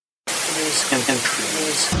Is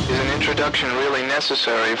an introduction really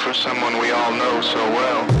necessary for someone we all know so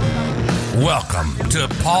well? Welcome to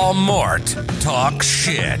Paul Mort Talk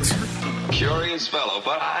Shit. Curious fellow,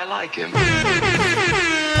 but I like him.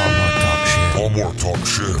 Paul Mort Talk Shit. Paul Mort Talk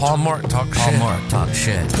Shit. Paul Mort Talk Shit. Paul Mort Talk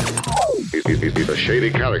Shit. He's a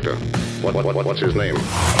shady character. What's his name?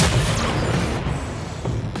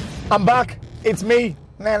 I'm back. It's me.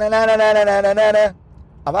 Na na na na na na na na na.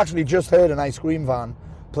 I've actually just heard an ice cream van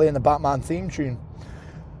playing the Batman theme tune.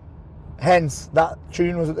 Hence, that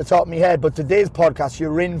tune was at the top of my head. But today's podcast,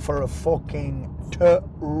 you're in for a fucking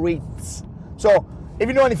treat. So, if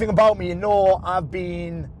you know anything about me, you know I've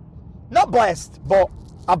been not blessed, but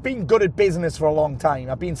I've been good at business for a long time.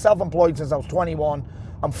 I've been self-employed since I was 21.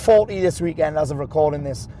 I'm 40 this weekend as of recording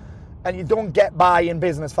this. And you don't get by in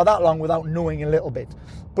business for that long without knowing a little bit.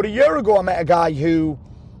 But a year ago, I met a guy who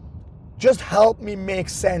just helped me make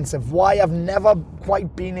sense of why I've never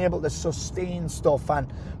quite been able to sustain stuff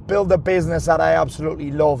and build a business that I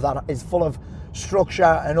absolutely love, that is full of structure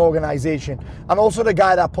and organization. And also the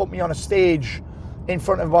guy that put me on a stage in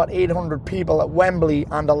front of about 800 people at Wembley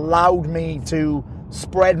and allowed me to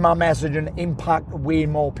spread my message and impact way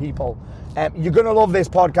more people. You're going to love this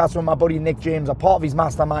podcast with my buddy Nick James, a part of his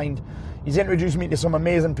mastermind. He's introduced me to some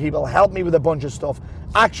amazing people, helped me with a bunch of stuff.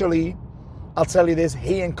 Actually, I'll tell you this,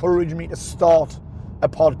 he encouraged me to start a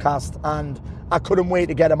podcast and I couldn't wait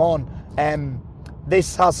to get him on.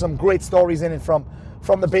 This has some great stories in it from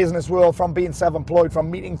the business world, from being self-employed,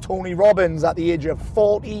 from meeting Tony Robbins at the age of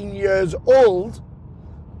 14 years old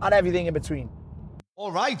and everything in between.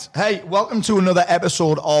 All right. Hey, welcome to another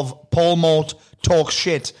episode of Paul Mort Talk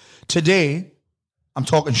Shit. Today, I'm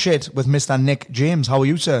talking shit with Mr. Nick James. How are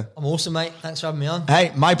you, sir? I'm awesome, mate. Thanks for having me on.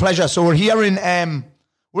 Hey, my pleasure. So we're here in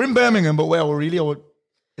we're in Birmingham, but where we're really,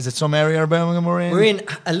 is it some area of Birmingham we're in? We're in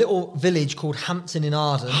a little village called Hampton in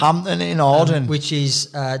Arden. Hampton in Arden. Which is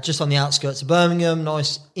just on the outskirts of Birmingham,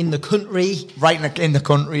 nice in the country. Right in the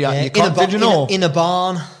country. Yeah, you can't, did you know? In a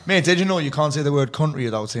barn. Mate, did you know you can't say the word country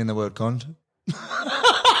without saying the word cunt?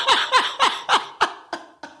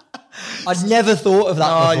 I'd never thought of that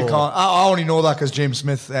before. No, you can't. I only know that because James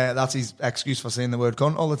Smith, that's his excuse for saying the word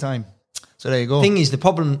cunt all the time. So there you go. Thing is, the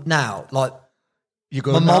problem now, like,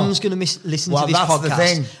 my mum's going to listen to this podcast, the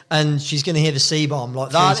thing. And she's going to hear the C-bomb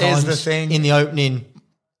like that 3 times is the thing. In the opening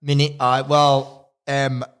minute. So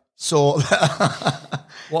here's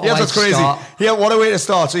what's crazy. Here, what a way to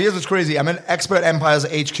start. So here's what's crazy. I'm in Expert Empires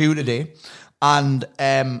HQ today, and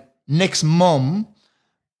Nick's mum.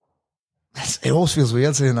 It always feels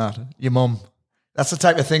weird saying that. Your mum. That's the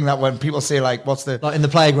type of thing that when people say like, "What's the like in the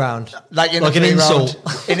playground?" Like in like the an playground.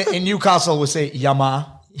 insult. in Newcastle, we say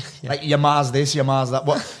 "Yama." Yeah. Like your ma's this, your ma's that.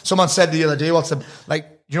 What someone said the other day, what's the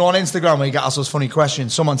you know on Instagram when you get asked those funny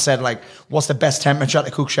questions, someone said like, what's the best temperature to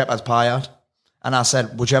cook shepherd's pie at? And I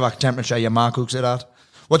said, whichever temperature your ma cooks it at.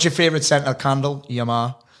 What's your favourite scented candle? Your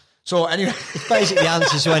ma. So anyway, it's basically the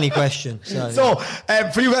answer to any question. So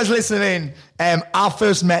for you guys listening in, I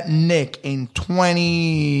first met Nick in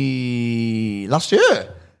last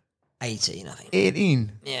year. 18, I think.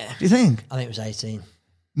 18? Yeah. Do you think? I think it was 18.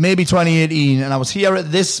 Maybe 2018, and I was here at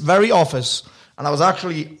this very office, and I was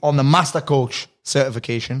actually on the Master Coach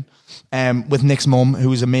certification with Nick's mum, who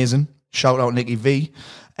was amazing. Shout out Nicky V.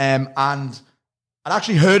 And I'd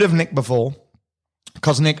actually heard of Nick before,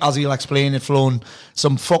 because Nick, as he'll explain, had flown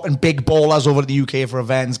some fucking big ballers over to the UK for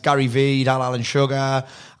events. Gary V, he'd had Alan Sugar. I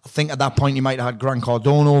think at that point you might have had Grant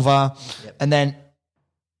Cardone over. Yep. And then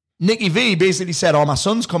Nicky V basically said, my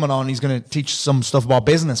son's coming on, he's going to teach some stuff about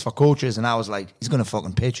business for coaches. And I was like, he's going to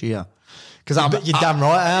fucking pitch here. You're damn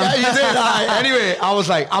right I am. Yeah, you did. Anyway, I was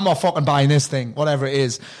like, I'm not fucking buying this thing, whatever it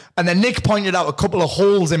is. And then Nick pointed out a couple of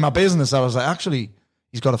holes in my business. I was like, actually,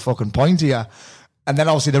 he's got a fucking point here. And then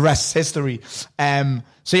obviously the rest is history.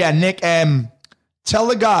 So yeah, Nick, tell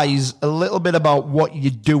the guys a little bit about what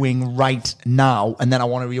you're doing right now, and then I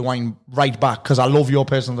want to rewind right back because I love your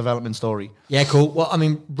personal development story. Yeah, cool. Well, I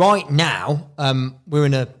mean, right now, we're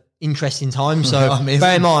in an interesting time. So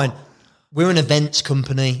bear in mind, we're an events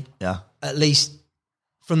company. Yeah. At least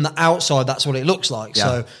from the outside, that's what it looks like. Yeah.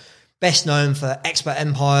 So best known for Expert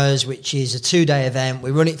Empires, which is a 2-day event. We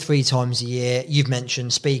run it 3 times a year. You've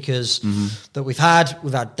mentioned speakers that we've had.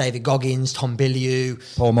 We've had David Goggins, Tom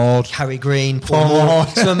Bilyeu, Paul Mort, Harry Green, Paul Mort.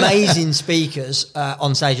 Some amazing speakers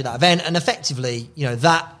on stage at that event. And effectively, you know,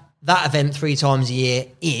 that event 3 times a year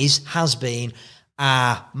has been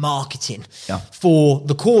our marketing for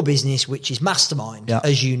the core business, which is Mastermind. Yeah.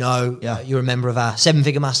 As you know, you're a member of our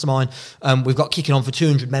 7-figure Mastermind. We've got kicking on for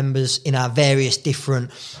 200 members in our various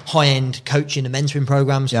different high-end coaching and mentoring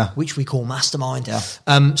programs, which we call Mastermind.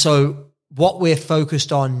 Yeah. So what we're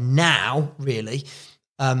focused on now, really,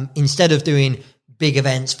 instead of doing big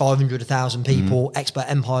events, 500, 1,000 people, Expert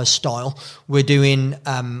Empires style, we're doing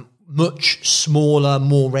much smaller,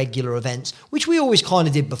 more regular events, which we always kind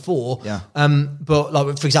of did before. Yeah. But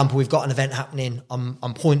like, for example, we've got an event happening.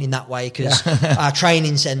 I'm pointing that way because our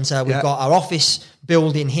training centre, we've got our office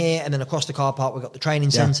building here, and then across the car park, we've got the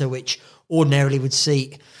training centre, which ordinarily would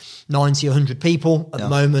seat 90 or 100 people. At the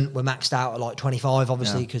moment, we're maxed out at like 25,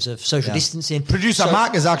 obviously, because of social distancing. Producer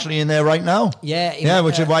Mark is actually in there right now. Yeah,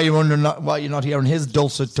 which is why you're wondering why you're not hearing his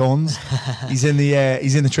dulcet tones. He's in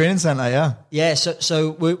the training centre. Yeah, yeah.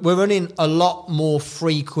 So we're running a lot more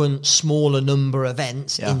frequent, smaller number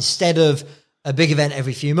events instead of a big event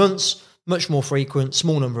every few months. Much more frequent,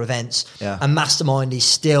 small number events. Yeah. And Mastermind is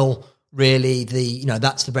still really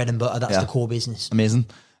that's the bread and butter. That's the core business. Amazing.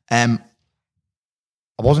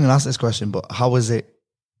 I wasn't going to ask this question, but how is it?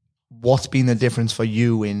 What's been the difference for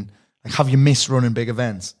you in, like, have you missed running big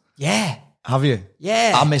events? Yeah. Have you?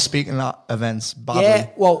 Yeah. I miss speaking at events badly. Yeah.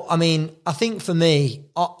 Well, I mean, I think for me,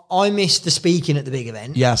 I miss the speaking at the big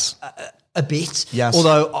event. Yes. A bit. Yes.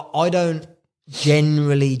 Although I don't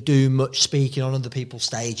generally do much speaking on other people's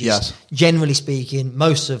stages. Yes. Generally speaking,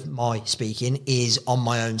 most of my speaking is on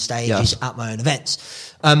my own stages at my own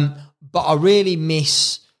events. But I really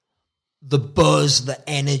miss the buzz, the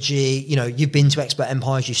energy. You've been to Expert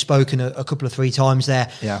Empires, you've spoken a couple of 3 times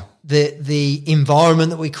there. Yeah. The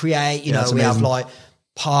environment that we create, we amazing. have like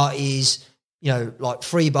parties, like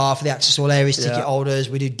free bar for the Access All Areas ticket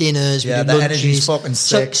holders. We do dinners, we do the lunches. energy's fucking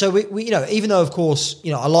sick. So we even though, of course,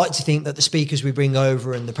 I like to think that the speakers we bring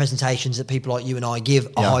over and the presentations that people like you and I give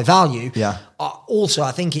are high value. Yeah. Also,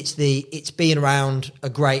 I think it's being around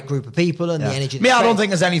a great group of people and the energy. I don't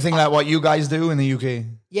think there's anything like what you guys do in the UK.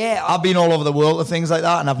 Yeah, I've been all over the world to things like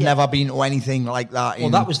that, and I've never been to anything like that.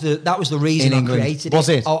 Well, that was the reason I created it. Was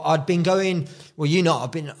it? I'd been going. Well,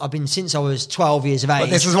 I've been since I was 12 years of age. But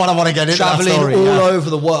this is what I want to get into. Traveling all over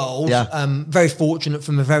the world. Yeah. Very fortunate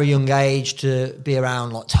from a very young age to be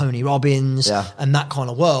around like Tony Robbins and that kind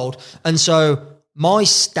of world. And so my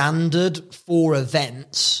standard for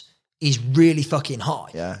events is really fucking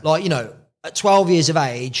high. Yeah. Like, at 12 years of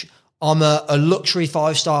age, I'm a luxury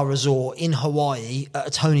 5-star resort in Hawaii at a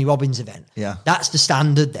Tony Robbins event. Yeah. That's the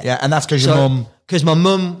standard there. Yeah, and that's because your mum... Because my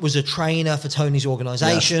mum was a trainer for Tony's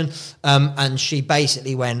organisation, and she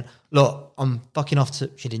basically went, look, I'm fucking off to...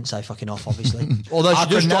 She didn't say fucking off, obviously. Although she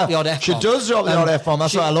does drop the odd F-bomb. She does drop the odd F-bomb.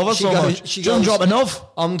 That's why I love her so much. She doesn't drop enough.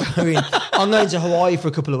 I'm going to Hawaii for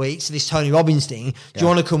a couple of weeks to this Tony Robbins thing. Do you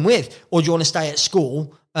want to come with? Or do you want to stay at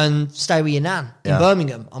school and stay with your nan in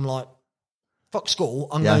Birmingham? I'm like... Fuck school,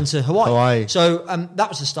 I'm going to Hawaii. So that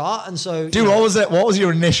was the start. And so... Dude, what was it? What was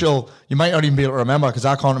your initial... You might not even be able to remember, because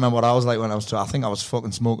I can't remember what I was like when I was 12. I think I was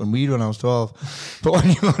fucking smoking weed when I was 12. But when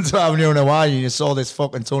you went to Avenue in Hawaii and you saw this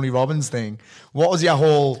fucking Tony Robbins thing, what was your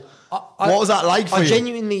whole... what was that like for you?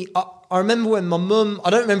 Genuinely... I remember when my mum... I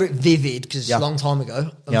don't remember it vivid, because it's a long time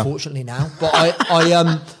ago, unfortunately now. But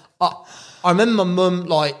I remember my mum,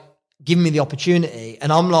 like, giving me the opportunity, and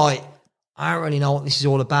I'm like... I don't really know what this is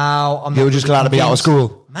all about. You were just glad to be out of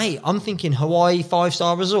school. Mate, I'm thinking Hawaii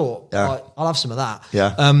 5-star resort. Yeah. Like, I'll have some of that.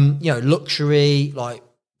 Yeah. Luxury, like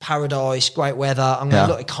paradise, great weather. I'm going,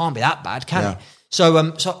 look, it can't be that bad, can it? So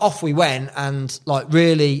off we went, and like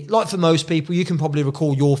really, like for most people, you can probably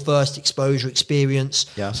recall your first exposure experience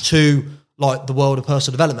to like the world of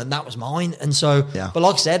personal development. That was mine. And so, but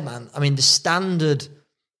like I said, man, I mean, the standard,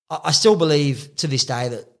 I still believe to this day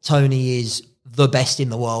that Tony is the best in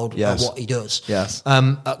the world at what he does. Yes.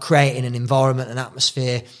 At creating an environment, an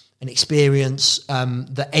atmosphere, an experience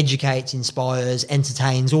that educates, inspires,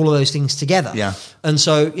 entertains, all of those things together. Yeah. And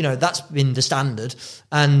so, that's been the standard.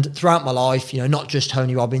 And throughout my life, not just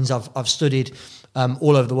Tony Robbins, I've studied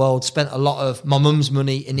all over the world, spent a lot of my mum's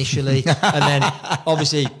money initially, and then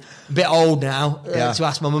obviously a bit old now to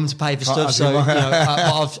ask my mum to pay for stuff. So,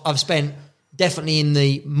 I've spent definitely in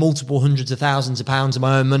the multiple hundreds of thousands of pounds of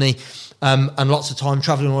my own money, and lots of time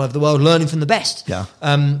traveling all over the world, learning from the best. Yeah.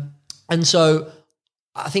 And so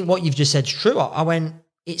I think what you've just said is true. I went,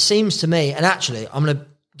 it seems to me, and actually I'm going to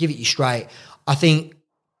give it you straight. I think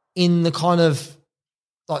in the kind of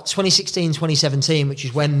like 2016, 2017, which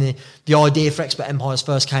is when the idea for Expert Empires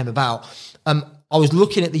first came about, I was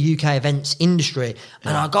looking at the UK events industry,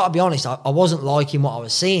 and I got to be honest, I wasn't liking what I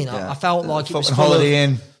was seeing. I felt like it was Holiday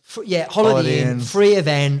Inn. Holiday Inn, free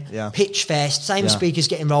event, pitch fest, same speakers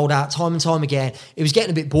getting rolled out time and time again. It was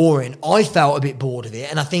getting a bit boring. I felt a bit bored of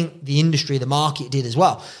it, and I think the industry, the market did as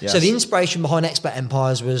well. Yes. So the inspiration behind Expert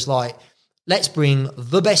Empires was like, let's bring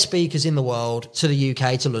the best speakers in the world to the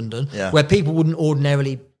UK, to London, where people wouldn't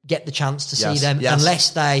ordinarily get the chance to see them unless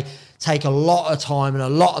they take a lot of time and a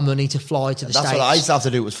lot of money to fly to the States. That's what I used to have to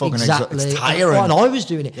do. Was fucking exactly. It's tiring. And I was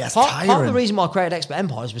doing it. Yeah, it's part of the tiring. reason why I created Expert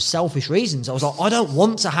Empires was selfish reasons. I was like, I don't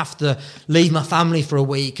want to have to leave my family for a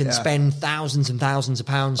week and spend thousands and thousands of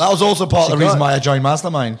pounds. That was also part of the to reason go. why I joined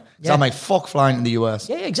Mastermind. So Yeah. I'm like, fuck flying to the US.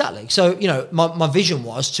 Yeah, exactly. So, my vision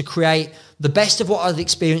was to create the best of what I'd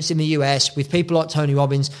experienced in the US with people like Tony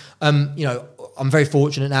Robbins. I'm very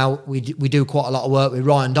fortunate now. We do quite a lot of work with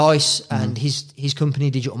Ryan Dice and his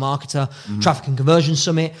company, Digital Marketer, Traffic and Conversion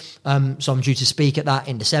Summit. So I'm due to speak at that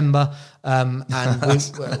in December. And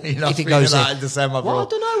if it goes in December, bro. well, I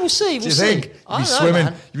don't know. We'll see. Do you think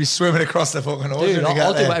you'd be swimming across the fucking ocean? Dude, to get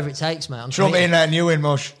I'll do there? whatever it takes, man. I'm Throw me committed. in that new in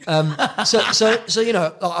mush. So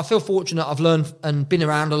I feel fortunate. I've learned and been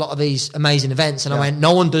around a lot of these amazing events, and I went,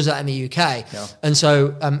 no one does that in the UK. Yeah. And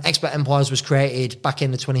so Expert Empires was created back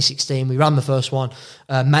in the 2016. We ran the first one,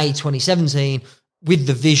 May 2017, with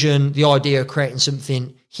the vision, the idea of creating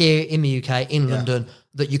something here in the UK, in London,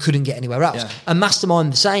 that you couldn't get anywhere else. Yeah. And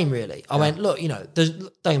Mastermind the same, really. I went, look, don't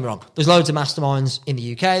get me wrong, there's loads of masterminds in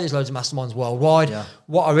the UK, there's loads of masterminds worldwide. Yeah.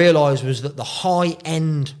 What I realised was that the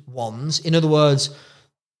high-end ones, in other words,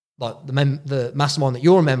 like the mastermind that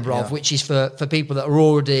you're a member of, which is for people that are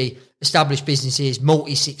already established businesses,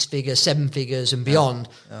 multi 6 figures, 7 figures and beyond,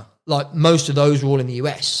 like most of those are all in the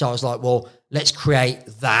US. So I was like, well, let's create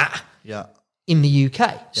that in the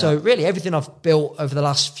UK. So really everything I've built over the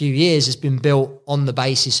last few years has been built on the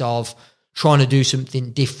basis of trying to do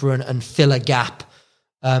something different and fill a gap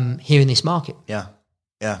here in this market. Yeah.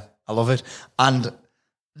 I love it. And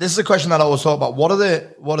this is a question that I always thought about. What are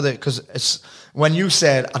the, because it's, when you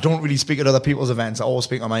said, I don't really speak at other people's events, I always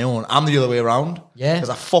speak on my own. I'm the other way around. Yeah. Because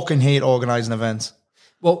I fucking hate organising events.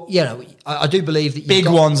 Well, I do believe that you've Big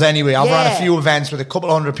got, ones anyway. I've run a Yeah. few events with a couple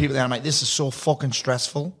hundred people there. I'm like, this is so fucking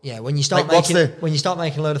stressful. Yeah, when you start Like, what's making when you start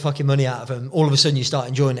making a load of fucking money out of them, all of a sudden you start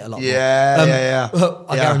enjoying it a lot more. Yeah.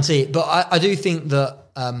 I guarantee it. But I do think that,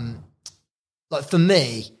 like for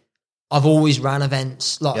me, I've always ran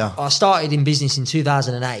events. Like I started in business in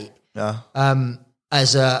 2008. Yeah. I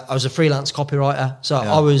was a freelance copywriter, so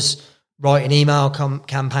I was writing email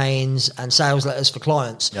campaigns and sales letters for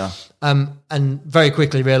clients. Yeah. And very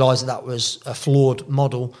quickly realised that was a flawed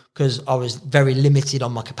model because I was very limited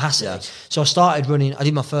on my capacity. Yes. So I started running. I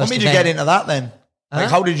did my first. What made you event. get into that then? Like,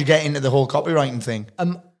 how did you get into the whole copywriting thing?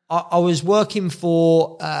 I was working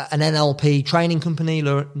for an NLP training company,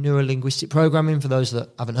 Neuro-Linguistic Programming, for those that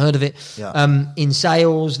haven't heard of it, in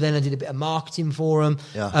sales. Then I did a bit of marketing for them.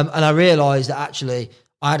 Yeah. And I realised that actually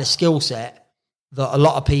I had a skill set that a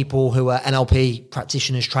lot of people who are NLP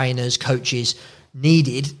practitioners, trainers, coaches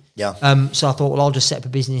needed. Yeah. So I thought, well, I'll just set up a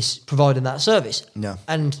business providing that service. Yeah.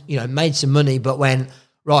 And, made some money, but went,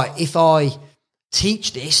 right, if I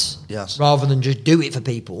teach this rather than just do it for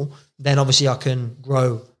people, then obviously I can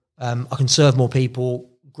grow. I can serve more people,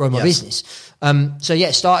 grow my business.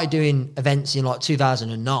 Started doing events in like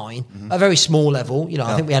 2009, at a very small level.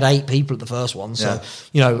 I think we had 8 people at the first one. So,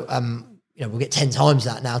 we'll get 10 times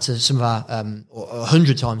that now to some of our, or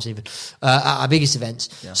 100 times even, at our biggest events.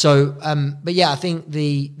 Yeah. So, I think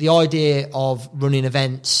the idea of running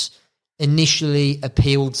events initially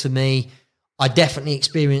appealed to me. I definitely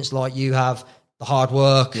experienced, like you have, the hard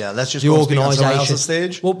work, let's just the go speak on someone organisation. else's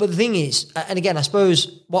stage. Well, but the thing is, and again, I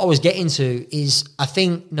suppose what I was getting to is, I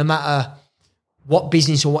think no matter what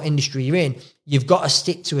business or what industry you're in, you've got to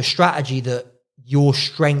stick to a strategy that your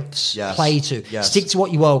strengths play to. Yes. Stick to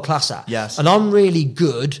what you're world class at. Yes. And I'm really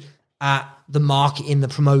good at the marketing, the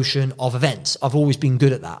promotion of events. I've always been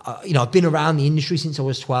good at that. I've been around the industry since I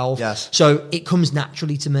was 12. Yes. So it comes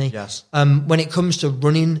naturally to me. Yes. When it comes to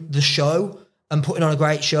running the show and putting on a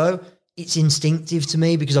great show, it's instinctive to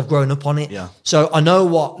me because I've grown up on it. Yeah. So I know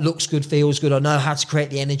what looks good, feels good. I know how to create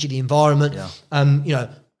the energy, the environment. Yeah.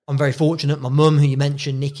 I'm very fortunate. My mum, who you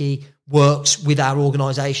mentioned, Nikki, works with our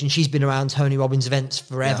organisation. She's been around Tony Robbins events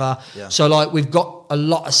forever. Yeah. So like we've got a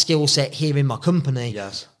lot of skill set here in my company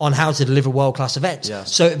on how to deliver world-class events.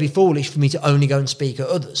 Yes. So it'd be foolish for me to only go and speak at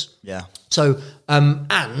others. Yeah. So,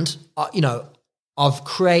 I've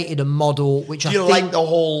created a model which Do you like the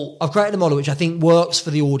whole... I've created a model which I think works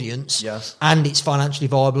for the audience, and it's financially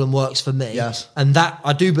viable and works for me, and that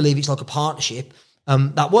I do believe it's like a partnership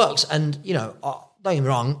that works. And don't get me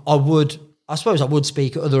wrong, I suppose I would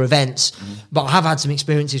speak at other events, but I have had some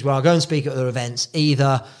experiences where I go and speak at other events.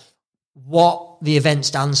 Either what the event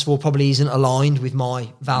stands for probably isn't aligned with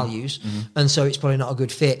my values, and so it's probably not a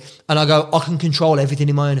good fit. And I go, I can control everything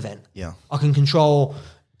in my own event. Yeah, I can control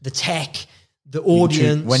the tech, the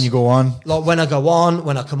audience, when you go on, like when I go on,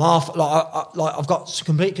 when I come off, I've got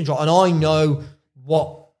complete control, and I know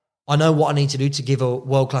what I know what I need to do to give a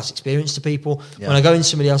world-class experience to people. When I go in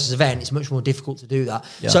somebody else's event, it's much more difficult to do that.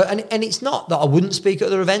 Yeah. So, and it's not that I wouldn't speak at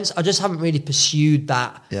other events. I just haven't really pursued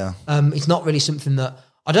that. Yeah. It's not really something that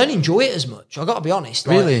I don't enjoy it as much. I got to be honest.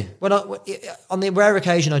 Like, Really? On the rare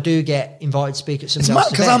occasion I do get invited to speak at somebody It's mad,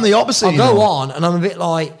 else's 'cause event, I'm the opposite, I'll you go know. on and I'm a bit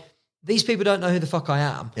like, these people don't know who the fuck I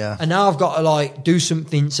am. Yeah. And now I've got to like do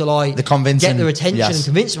something to like The convincing, get their attention yes. and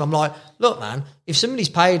convince them. I'm like, look, man, if somebody's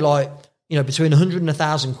paid like, you know, between 100 and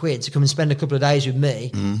 1,000 quid to come and spend a couple of days with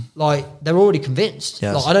me, like they're already convinced.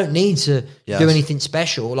 Yes. Like I don't need to Yes. do anything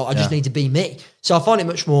special. Like I just Yeah. need to be me. So I find it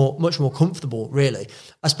much more comfortable, really.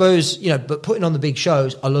 I suppose, you know, but putting on the big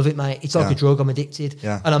shows, I love it, mate. It's like Yeah. a drug. I'm addicted,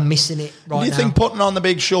 Yeah. and I'm missing it right Do you now. think putting on the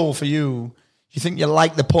big show for you? You think you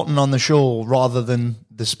like the putting on the show rather than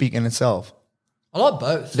the speaking itself? I like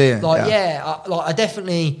both. Do you? Like, Yeah. I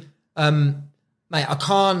definitely, mate. I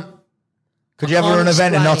can't. Could you ever run an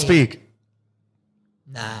event and not explain- speak?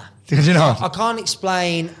 Nah. Could you not? I can't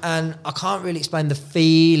explain, and I can't really explain the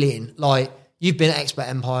feeling. Like you've been at Expert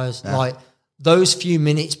Empires, like those few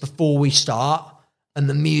minutes before we start, and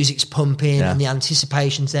the music's pumping, Yeah. and the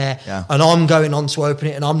anticipation's there, Yeah. and I'm going on to open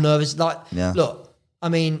it, and I'm nervous. Like, Yeah. look, I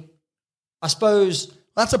mean, I suppose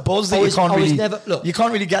That's a buzz that I was- you can't I was really. never- look, you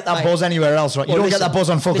can't really get that mate, buzz anywhere else, right? You well, don't get listen, that buzz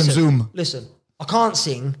on fucking listen, Zoom. Listen, I can't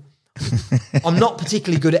sing. I'm not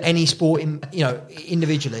particularly good at any sport,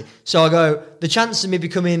 individually. So I go, the chance of me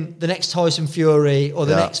becoming the next Tyson Fury or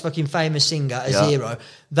the Yeah. next fucking famous singer, a Yeah. zero.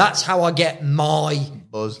 That's how I get my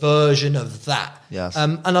Buzz. version of that. Yes.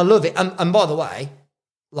 And I love it. And by the way,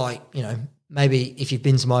 like, you know, maybe if you've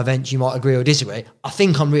been to my events, you might agree or disagree. I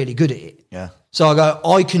think I'm really good at it. Yeah. So I go,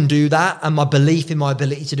 I can do that, and my belief in my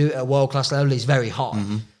ability to do it at a world-class level is very high.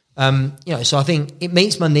 Mm-hmm. So I think it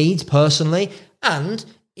meets my needs personally, and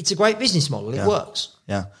it's a great business model. It works.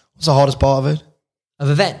 Yeah. What's the hardest part of it? Of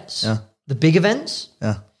events, Yeah. the big events.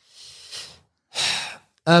 Yeah.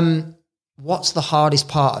 What's the hardest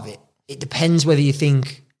part of it? It depends whether you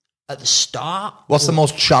think at the start. What's the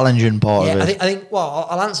most challenging part Yeah, of it? I think. Well,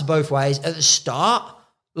 I'll answer both ways. At the start,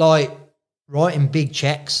 like writing big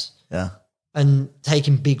checks yeah. and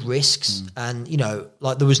taking big risks, and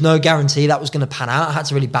like there was no guarantee that was going to pan out. I had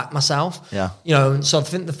to really back myself. Yeah. And so I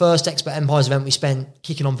think the first Expert Empires event we spent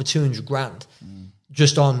kicking on for 200 grand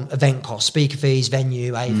just on event costs, speaker fees,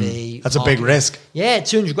 venue, AV. That's a big marketing. risk. Yeah,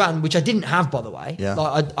 200 grand, which I didn't have, by the way. Yeah.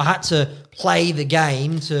 Like I had to play the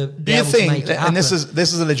game to be Do you able to make think, it happen. and this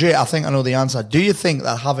is a legit, I think I know the answer. Do you think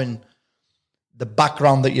that having the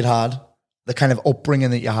background that you'd had, the kind of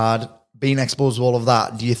upbringing that you had, being exposed to all of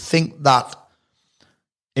that, do you think that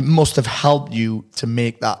it must have helped you to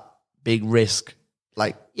make that big risk?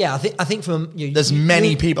 Like, yeah, I think from there's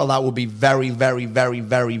many people that would be very, very, very,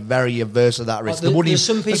 very, very averse to that risk. There- They wouldn't there's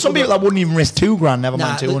even, some there's some people people that wouldn't even risk $2,000, never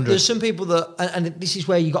mind 200. There's some people that, and this is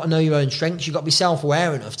where you got to know your own strengths. You got to be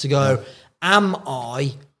self-aware enough to go, am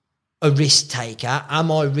I a risk taker? Am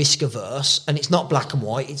I risk averse? And it's not black and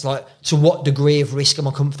white. It's like, to what degree of risk am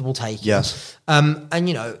I comfortable taking? Yes. And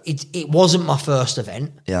it wasn't my first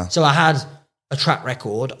event. Yeah. So I had a track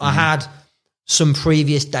record. I had some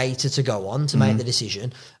previous data to go on to make the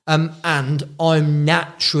decision. And I'm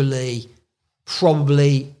naturally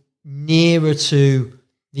probably nearer to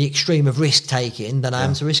the extreme of risk taking than I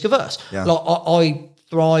am to risk averse. Yeah. Like I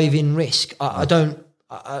thrive in risk. I don't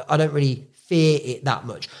really fear it that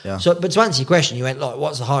much. Yeah. So, but to answer your question, you went like,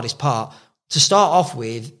 what's the hardest part? To start off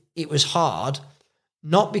with, it was hard,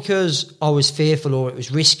 not because I was fearful or it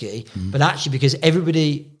was risky, but actually because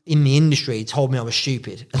everybody in the industry told me I was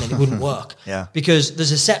stupid and then it wouldn't work. Yeah. Because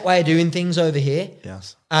there's a set way of doing things over here.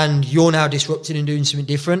 Yes. And you're now disrupting and doing something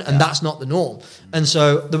different, and that's not the norm. And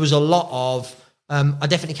so there was a lot of, I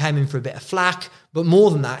definitely came in for a bit of flack, but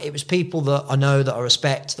more than that, it was people that I know, that I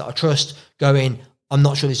respect, that I trust, going, I'm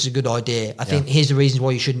not sure this is a good idea. I think here's the reasons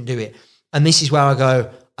why you shouldn't do it. And this is where I go,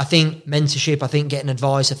 I think mentorship, I think getting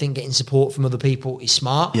advice, I think getting support from other people is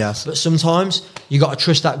smart. Yes. But sometimes you got to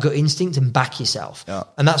trust that gut instinct and back yourself. Yeah.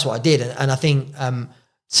 And that's what I did. And I think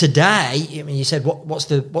today, I mean, you said, what's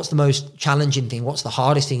the most challenging thing? What's the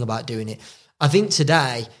hardest thing about doing it? I think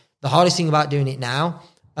today, the hardest thing about doing it now,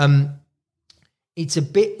 it's a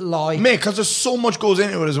bit like... Mate, because there's so much goes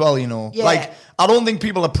into it as well, Yeah. Like, I don't think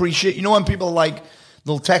people appreciate, when people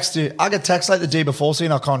they'll text you. I get text like the day before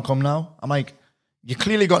saying I can't come now. I'm like, you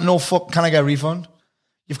clearly got no can I get a refund?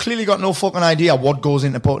 You've clearly got no fucking idea what goes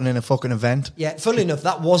into putting in a fucking event. Yeah, funnily enough,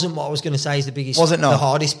 that wasn't what I was going to say is the biggest, Was it not? the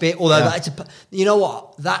hardest bit. Although Yeah. you know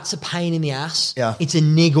what? That's a pain in the ass. Yeah. It's a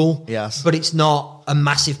niggle. Yes. But it's not a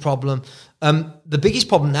massive problem. The biggest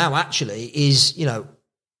problem now actually is,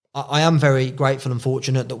 I am very grateful and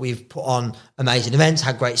fortunate that we've put on amazing events,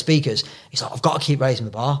 had great speakers. It's like, I've got to keep raising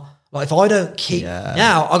the bar. Like, if I don't keep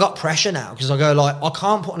now, I got pressure now because I go like, I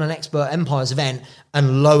can't put on an Expert Empires event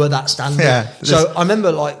and lower that standard. Yeah, so I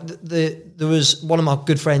remember like there was one of my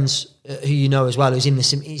good friends who you know as well, he's in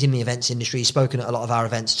the events industry. He's spoken at a lot of our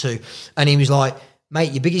events too, and he was like,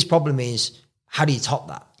 "Mate, your biggest problem is how do you top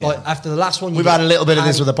that? Like after the last one, we've had a little bit of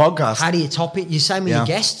this with the podcast. How do you top it? You're saying with your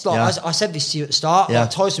guests, like I said this to you at the start. Like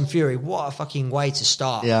Tyson Fury, what a fucking way to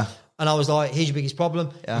start. Yeah. And I was like, here's your biggest problem.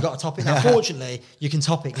 You've got to top it. Now, fortunately, you can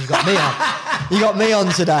top it because you got me on. You got me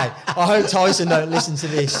on today. I hope Tyson don't listen to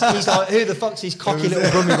this. He's like, who the fuck's this cocky little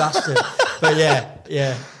brummy bastard? But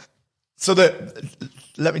yeah. So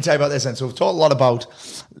let me tell you about this then. So we've talked a lot about, a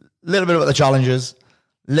little bit about the challenges,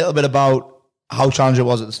 a little bit about how challenging it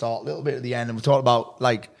was at the start, a little bit at the end, and we talked about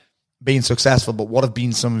like being successful, but what have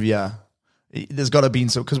been some of your, there's got to be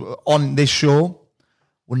some, because on this show,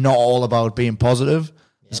 we're not all about being positive.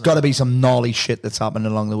 There's got to be some gnarly shit that's happened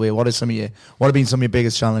along the way. What have been some of your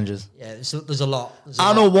biggest challenges? Yeah, there's a lot.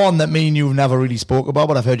 I know one that me and you've never really spoke about,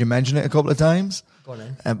 but I've heard you mention it a couple of times. Go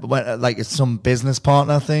on then. Like it's some business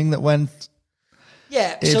partner thing that went.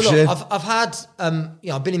 Yeah, so look, I've had,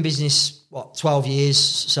 I've been in business, 12 years,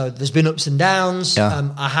 so there's been ups and downs.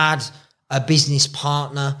 Yeah. I had a business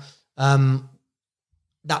partner.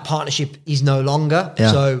 That partnership is no longer.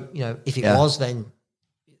 Yeah. So, if it was, then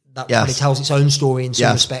that probably tells its own story in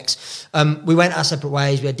some respects. We went our separate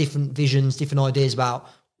ways. We had different visions, different ideas about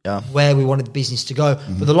where we wanted the business to go.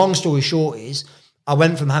 But the long story short is I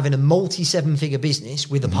went from having a multi-7-figure business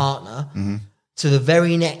with a partner to the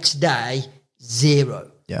very next day,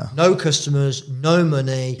 zero. Yeah. No customers, no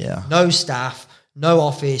money, no staff, no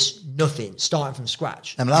office, nothing, starting from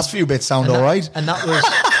scratch. And the last few bits sound all right. And that was...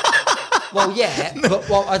 Well, yeah, but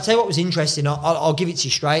I'll tell you what was interesting. I'll give it to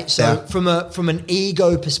you straight. So, from an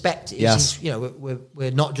ego perspective, since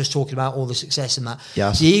we're not just talking about all the success and that.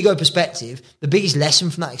 Yes. The ego perspective, the biggest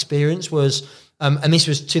lesson from that experience was, and this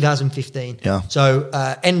was 2015. Yeah. So,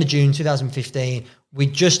 end of June 2015, we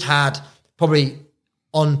just had probably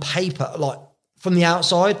on paper, like from the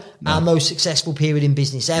outside, our most successful period in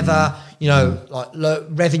business ever.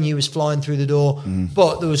 Revenue was flying through the door,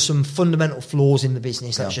 but there was some fundamental flaws in the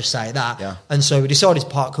business. Let's just say that. Yeah. And so we decided to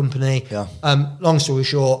part company. Yeah. Long story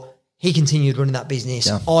short, he continued running that business.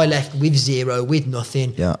 Yeah. I left with zero, with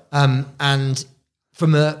nothing. Yeah. And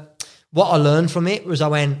from what I learned from it was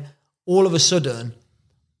all of a sudden,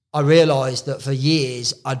 I realised that for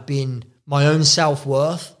years my own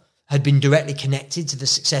self-worth had been directly connected to the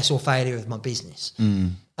success or failure of my business.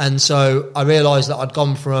 And so I realised that I'd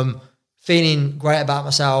gone from feeling great about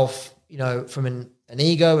myself, from an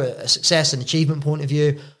ego, a success, an achievement point of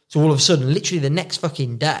view, to all of a sudden, literally the next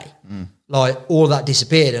fucking day, like all of that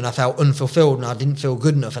disappeared and I felt unfulfilled and I didn't feel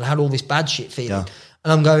good enough and I had all this bad shit feeling. Yeah.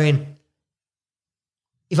 And I'm going,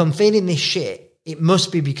 if I'm feeling this shit, it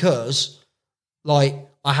must be because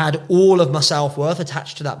I had all of my self-worth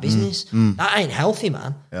attached to that business. That ain't healthy,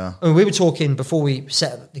 man. Yeah. I mean, we were talking before we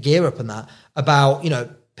set the gear up and that about,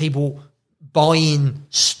 people buying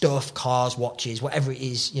stuff, cars, watches, whatever it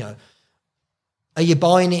is, Are you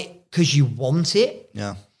buying it because you want it?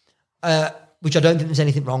 Yeah. Which I don't think there's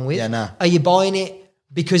anything wrong with. Yeah, no. Are you buying it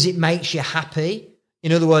because it makes you happy?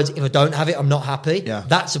 In other words, if I don't have it, I'm not happy. Yeah.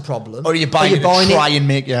 That's a problem. Or are you buying it to try and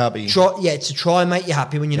make you happy? To try and make you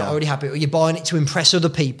happy when you're not already happy. Or you're buying it to impress other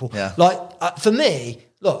people. Yeah. For me,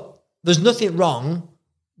 look, there's nothing wrong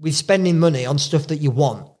with spending money on stuff that you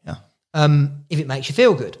want. Yeah. If it makes you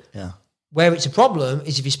feel good. Yeah. Where it's a problem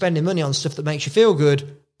is if you're spending money on stuff that makes you feel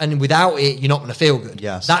good and without it, you're not going to feel good.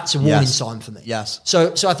 Yes. That's a warning sign for me. Yes.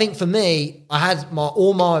 So I think for me, I had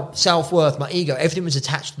all my self-worth, my ego, everything was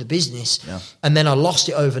attached to the business. Yeah. And then I lost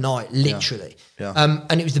it overnight, literally. Yeah. Yeah.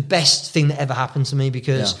 And it was the best thing that ever happened to me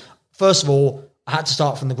because, first of all, I had to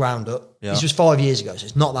start from the ground up. Yeah. This was 5 years ago, so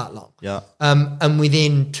it's not that long. Yeah. And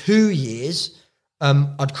within 2 years,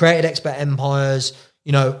 I'd created Expert Empires.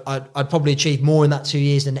 I'd probably achieved more in that 2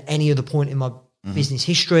 years than any other point in my business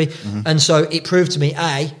history. And so it proved to me,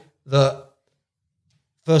 that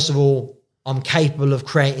first of all, I'm capable of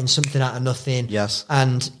creating something out of nothing. Yes.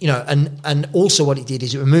 And, and also what it did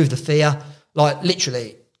is it removed the fear. Like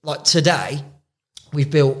literally, like today,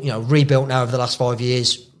 we've rebuilt now over the last 5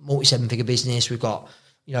 years, multi-7-figure business. We've got,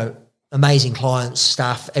 amazing clients,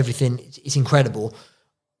 staff, everything. It's incredible.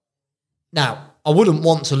 Now, I wouldn't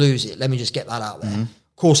want to lose it. Let me just get that out there.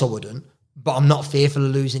 Of course I wouldn't. But I'm not fearful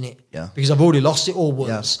of losing it because I've already lost it all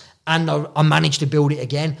once and I managed to build it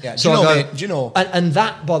again. Yeah. Do you know? And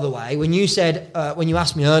that, by the way, when you said, when you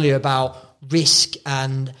asked me earlier about risk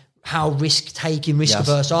and how risk-taking,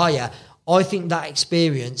 risk-averse are you, I think that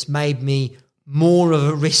experience made me more of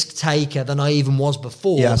a risk taker than I even was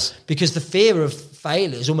before. Yes. Because the fear of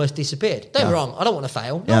failure has almost disappeared. Don't get me wrong, I don't want to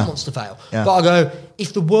fail. No one wants to fail. Yeah. But I go,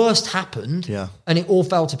 if the worst happened Yeah. and it all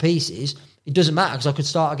fell to pieces, it doesn't matter because I could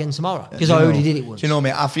start again tomorrow because I already did it once. Do you know,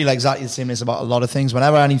 mate, I feel exactly the same as about a lot of things.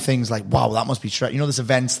 Whenever anything's like, wow, that must be stressful. You know, this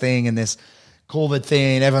events thing and this COVID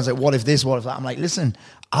thing, everyone's like, what if this, what if that? I'm like, listen,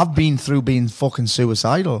 I've been through being fucking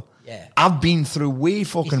suicidal. Yeah. I've been through way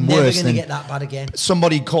fucking It's never worse going to than get that bad again.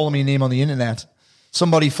 somebody calling me a name on the internet.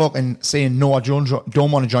 Somebody fucking saying, no, I don't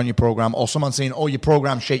want to join your program. Or someone saying, oh, your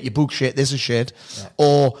program shit, your book shit, this is shit. Yeah.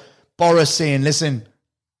 Or Boris saying, listen,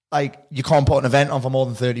 like, you can't put an event on for more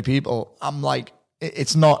than 30 people. I'm like,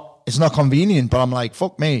 it's not convenient, but I'm like,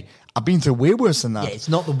 fuck me. I've been through way worse than that. Yeah, it's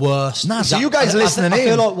not the worst. Nah, so you guys listening I in.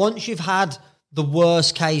 feel like once you've had the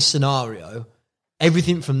worst case scenario,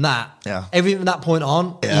 everything from that, everything from that point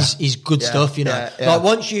on is good stuff, you know. Like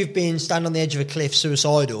once you've been standing on the edge of a cliff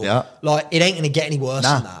suicidal, like it ain't going to get any worse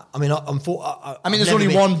than that. I mean, I mean, there's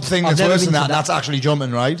only one thing that's worse than that, and that's actually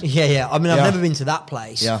jumping, right? Yeah. I mean, I've never been to that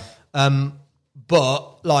place. Yeah.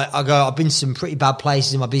 But like I've been to some pretty bad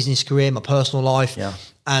places in my business career, my personal life. Yeah.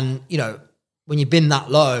 And, you know, when you've been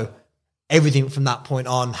that low, everything from that point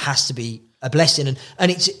on has to be a blessing.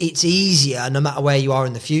 And it's easier, no matter where you are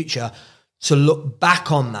in the future, to look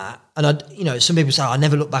back on that. And, you know, some people say, I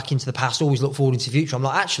never look back into the past, always look forward into the future. I'm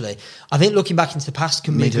like, actually, I think looking back into the past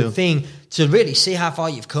can be a good thing to really see how far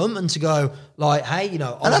you've come and to go, like, hey, you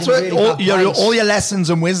know, and that's where all your lessons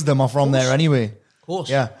and wisdom are from there anyway. Of course.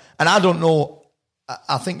 Yeah. And I don't know,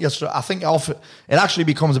 I think it actually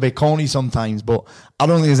becomes a bit corny sometimes, but I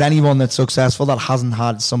don't think there's anyone that's successful that hasn't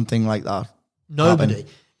had something like that. Nobody.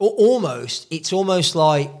 happen. It's almost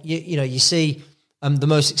like, you know, you see the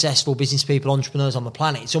most successful business people, entrepreneurs on the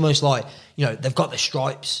planet. It's almost like, you know, they've got the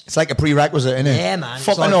stripes. It's like a prerequisite, isn't it? Yeah, man.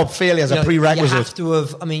 Fucking up failure is a prerequisite. You have to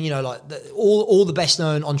have, I mean, you know, like all the best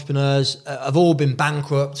known entrepreneurs have all been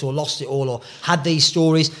bankrupt or lost it all or had these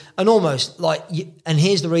stories. And almost like, and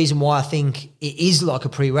here's the reason why I think it is like a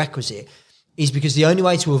prerequisite, is because the only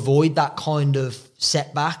way to avoid that kind of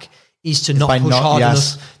setback is to not push hard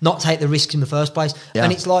enough, not take the risks in the first place. Yeah.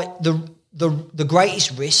 And it's like the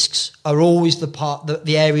greatest risks are always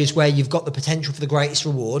the areas where you've got the potential for the greatest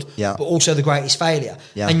reward, but also the greatest failure.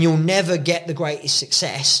 Yeah. And you'll never get the greatest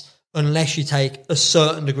success unless you take a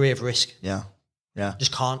certain degree of risk. Yeah. Yeah.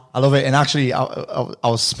 Just can't. I love it. And actually, I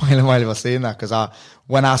was smiling while I was saying that because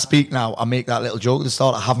when I speak now, I make that little joke at the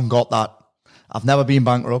start. I haven't got that. I've never been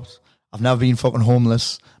bankrupt. I've never been fucking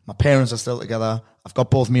homeless. My parents are still together. I've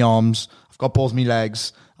got both my arms. I've got both my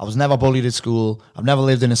legs. I was never bullied at school. I've never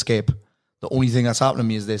lived in escape. The only thing that's happened to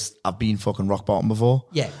me is this: I've been fucking rock bottom before.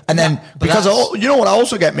 Yeah. And then, because you know what I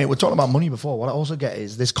also get, mate, we're talking about money before. What I also get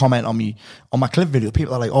is this comment on my clip video.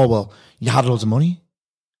 People are like, oh, well, you had loads of money.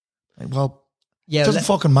 Like, well, it doesn't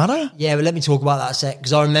fucking matter. Yeah, but let me talk about that a sec.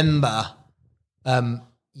 Because I remember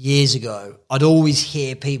years ago, I'd always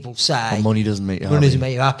hear people say, well, money doesn't make you happy. Money doesn't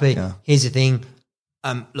make you happy. Yeah. Here's the thing.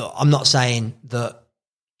 Look, I'm not saying that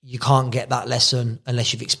you can't get that lesson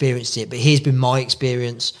unless you've experienced it, but here's been my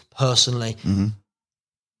experience personally. Mm-hmm.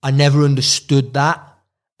 I never understood that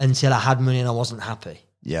until I had money and I wasn't happy.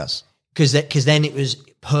 Yes. Because then it was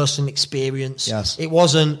personal experience. Yes. It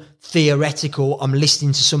wasn't theoretical. I'm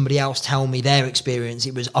listening to somebody else tell me their experience.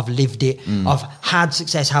 It was, I've lived it. I've had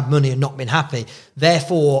success, had money and not been happy.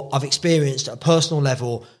 Therefore, I've experienced at a personal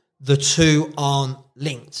level, the two aren't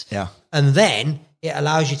linked. Yeah. And then it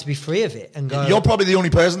allows you to be free of it and go. You're probably the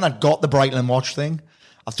only person that got the Breitling watch thing.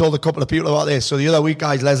 I've told a couple of people about this. So the other week,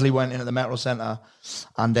 guys, Leslie went into the Metro Centre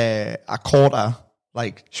and I caught her.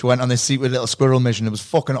 Like, she went on this seat with a little squirrel mission. It was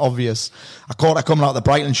fucking obvious. I caught her coming out of the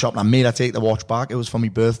Breitling shop and I made her take the watch back. It was for my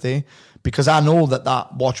birthday. Because I know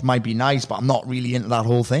that watch might be nice, but I'm not really into that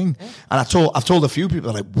whole thing. Yeah. And I've told a few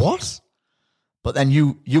people, like, what? But then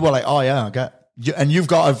you were like, oh yeah, I get it. And you've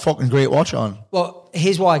got a fucking great watch on. Well,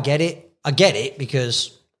 here's why I get it. I get it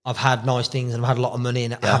because I've had nice things and I've had a lot of money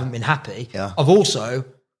and I haven't been happy. Yeah. I've also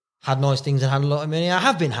had nice things and had a lot of money and I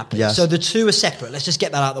have been happy. Yes. So the two are separate. Let's just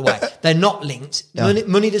get that out of the way. They're not linked. Yeah.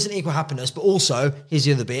 Money doesn't equal happiness, but also, here's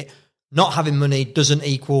the other bit, not having money doesn't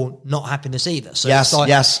equal not happiness either. So yes, it's like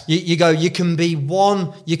yes. You go, you can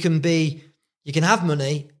have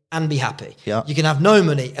money and be happy. Yeah. You can have no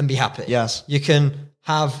money and be happy. Yes. You can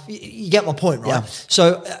have, you get my point, right? Yeah.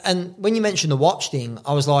 So, and when you mentioned the watch thing,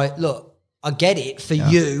 I was like, look, I get it for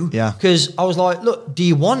you. Yeah. Because I was like, look, do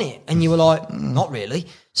you want it? And you were like, not really.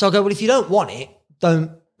 So I go, well, if you don't want it, don't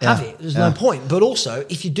have it. There's no point. But also,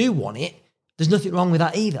 if you do want it, there's nothing wrong with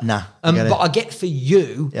that either. Nah. But I get for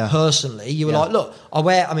you personally, you were like, look,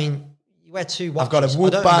 You wear two watches. I've got a I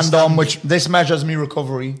Whoop don't band understand on, which it. this measures me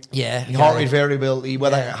recovery. Yeah, My heart yeah. rate variability,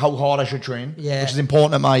 Yeah. how hard I should train. Yeah. Which is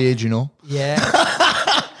important at my age, you know. Yeah,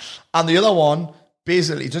 And the other one,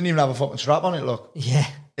 basically, it doesn't even have a fucking strap on it. Look, yeah.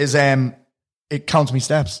 is it counts me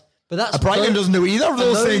steps. But that's A Brighton doesn't do either of and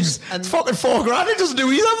those things. and- It's fucking $4,000. It doesn't do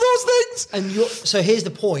either of those things. And so here's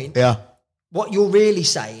the point. Yeah. What you're really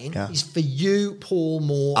saying Yeah. is for you, Paul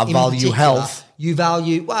Moore. I in value particular, health. You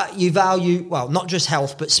value not just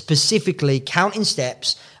health, but specifically counting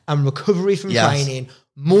steps and recovery from Yes. training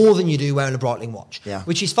more than you do wearing a Breitling watch. Yeah.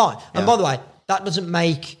 Which is fine. And Yeah. by the way, that doesn't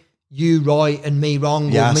make you right and me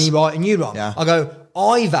wrong, Yes. or me right and you wrong. Yeah.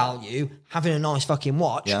 I value having a nice fucking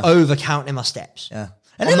watch Yeah. over counting my steps. Yeah.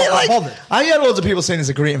 I'm And not isn't it that bothered. I hear loads of people saying it's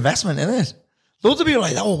a great investment, isn't it? Loads of people are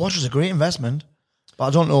like, oh, watch is a great investment. But I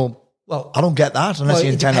don't know. Well, I don't get that unless Well, you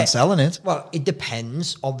it intend on depen- selling it. Well, it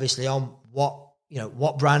depends, obviously, on what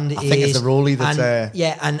brand it is. I think it's the Rolly that's,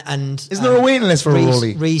 and Isn't there a waiting list for a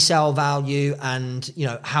Rolly? resale value and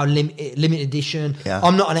how limited edition. Yeah.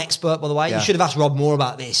 I'm not an expert, by the way. Yeah. You should have asked Rob more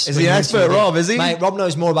about this. Is when he an you expert, interviewed him. Rob, is he? Mate, Rob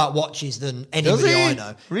knows more about watches than anybody he? I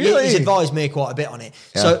know. Really? He's advised me quite a bit on it.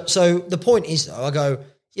 Yeah. So the point is, though, I go,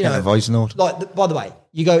 Get a voice note. by the way,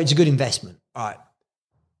 you go, it's a good investment. All right.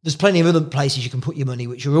 There's plenty of other places you can put your money,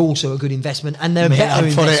 which are also a good investment, and they're a Mate, better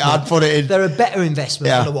investment. I'd put it in. They're a better investment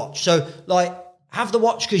Yeah. than a watch. So, have the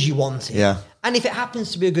watch because you want it. Yeah. And if it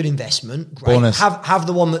happens to be a good investment, great. Bonus. Have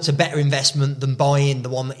the one that's a better investment than buying the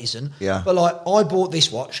one that isn't. Yeah. But I bought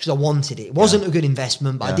this watch because I wanted it. It wasn't a good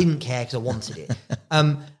investment, but I didn't care because I wanted it.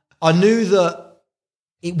 I knew that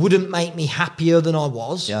it wouldn't make me happier than I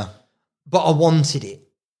was. Yeah. But I wanted it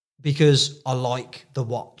because I like the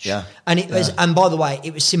watch. Yeah. And it was, and by the way,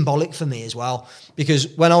 it was symbolic for me as well, because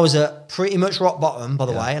when I was at pretty much rock bottom, by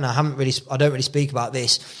the way, and I don't really speak about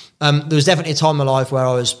this, there was definitely a time in my life where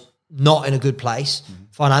I was not in a good place,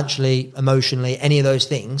 financially, emotionally, any of those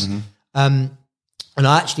things. And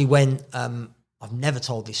I actually went, I've never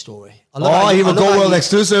told this story. You were Go World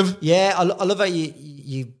exclusive. Yeah, I love how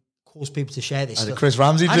you cause people to share this stuff. Chris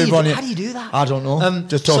Ramsey How do did you one. do- How do you do that? I don't know.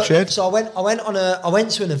 Just talk shit. So I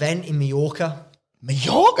went to an event in Mallorca.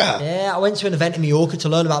 Mallorca. Yeah, I went to an event in Mallorca to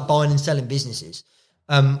learn about buying and selling businesses,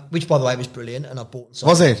 which, by the way, was brilliant. And I bought and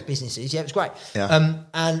sold Was it? businesses. Yeah, it was great. Yeah.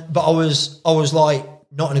 But I was like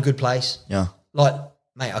not in a good place. Yeah. Like,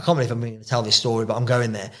 mate, I can't believe I'm going to tell this story, but I'm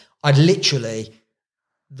going there. I'd literally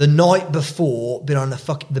the night before been on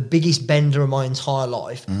the biggest bender of my entire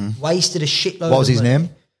life. Wasted a shitload. What was of his money. name?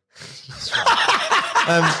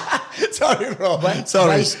 Sorry, bro.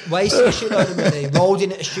 Sorry. Wasted a shitload of money, rolled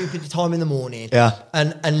in at a stupid time in the morning. Yeah.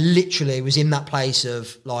 And literally was in that place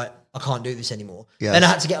of like, I can't do this anymore. Yes. Then I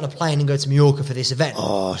had to get on a plane and go to Mallorca for this event.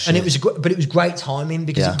 Oh, shit. And it was, but it was great timing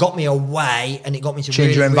because Yeah. it got me away and it got me to Change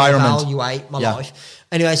really, your environment. really evaluate my Yeah. life.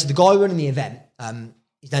 Anyway, so the guy running the event,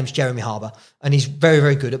 his name's Jeremy Harbour, and he's very,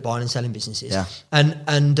 very good at buying and selling businesses. Yeah.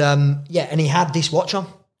 And he had this watch on,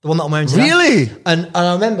 the one that I'm wearing today. Really? And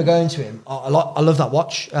I remember going to him. I love that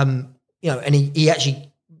watch. And he actually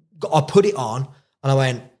I put it on and I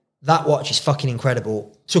went, that watch is fucking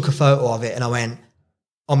incredible. Took a photo of it and I went,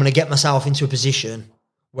 I'm going to get myself into a position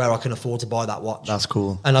where I can afford to buy that watch. That's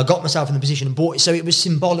cool. And I got myself in the position and bought it. So it was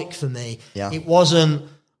symbolic for me. Yeah. It wasn't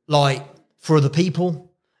like for other people.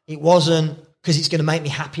 It wasn't because it's going to make me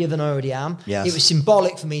happier than I already am. Yes. It was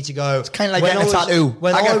symbolic for me to go. It's Kind of like getting a tattoo.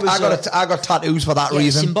 I got tattoos for that yeah,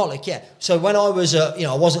 reason. symbolic, yeah. So when I was,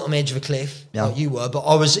 I wasn't on the edge of a cliff Yeah. like you were, but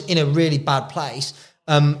I was in a really bad place.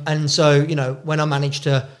 And so, when I managed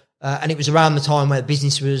to, and it was around the time where the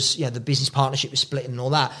business was, the business partnership was splitting and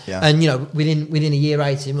all that. Yeah. And, within a year,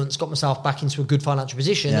 18 months, got myself back into a good financial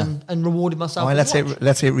position Yeah. and rewarded myself. All right, with a watch.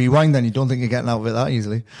 let's hit rewind then. You don't think you're getting out of it that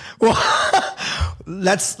easily. Well,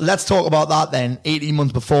 let's talk about that then. 18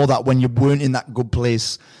 months before that, when you weren't in that good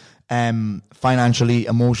place, financially,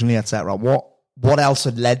 emotionally, etc. What else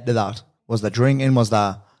had led to that? Was the drinking? Was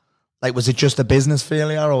it just a business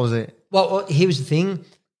failure, or was it? Well, here's the thing.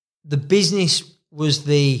 The business was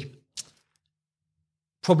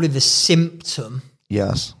probably the symptom.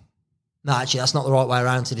 Yes. No, actually, that's not the right way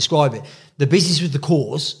around to describe it. The business was the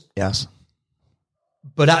cause. Yes.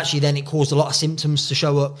 But actually then it caused a lot of symptoms to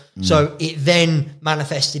show up. So it then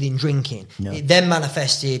manifested in drinking. Yeah. It then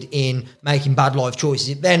manifested in making bad life choices.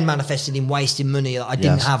 It then manifested in wasting money that I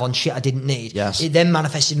didn't Yes. have on shit I didn't need. Yes. It then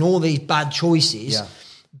manifested in all these bad choices Yeah.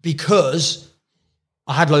 because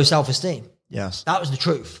I had low self-esteem. Yes. That was the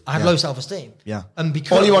truth. I had Yeah. low self-esteem. Yeah. And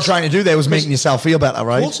because All you were trying to do there was making yourself feel better,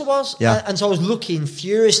 right? Of course I was. Yeah. And so I was looking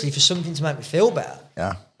furiously for something to make me feel better.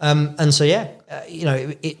 Yeah. And so,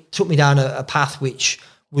 it took me down a path which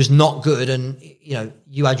was not good, and you know,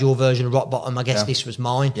 you had your version of rock bottom. I guess this was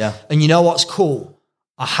mine. Yeah. And you know what's cool?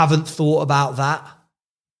 I haven't thought about that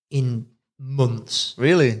in months.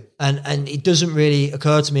 Really? And it doesn't really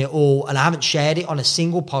occur to me at all. And I haven't shared it on a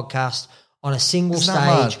single podcast, on a single Isn't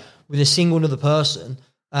that stage, mad? with a single other person.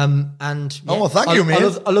 And well, thank you, mate.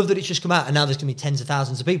 I love that it's just come out, and now there's going to be tens of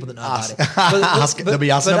thousands of people that know about it. They'll be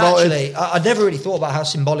asking about it. actually, I'd never really thought about how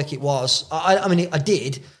symbolic it was. I mean, I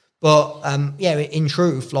did, but yeah, in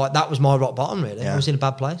truth, like that was my rock bottom. Really, I was in a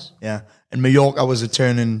bad place. Yeah. In Mallorca was a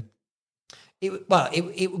turning. It got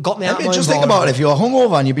me out. I mean, of my just think about it. environment. If you were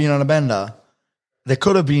hungover and you've been on a bender, there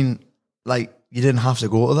could have been like you didn't have to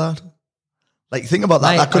go to that. Like think about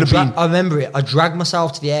that. Mate, that could have been. I remember it. I dragged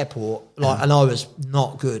myself to the airport, like, and I was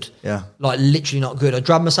not good. Yeah. Like literally not good. I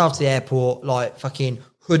dragged myself to the airport, like fucking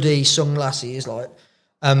hoodie, sunglasses, like,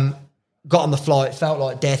 got on the flight, felt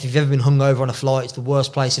like death. If you've ever been hungover on a flight, it's the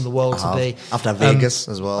worst place in the world to be. After Vegas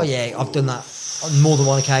as well. Oh yeah, I've done that on more than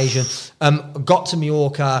one occasion. Got to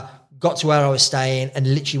Mallorca, got to where I was staying, and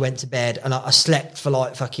literally went to bed, and I slept for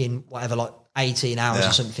like fucking whatever, like 18 hours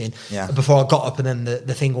or something before I got up, and then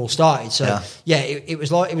the thing all started. So it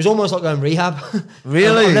was almost like going rehab.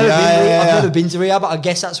 Really? I've never been to rehab, but I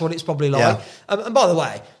guess that's what it's probably like. Yeah. And by the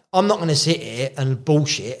way, I'm not going to sit here and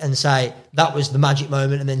bullshit and say that was the magic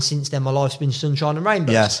moment, and then since then my life's been sunshine and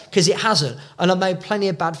rainbows. Yes. Because it hasn't, and I've made plenty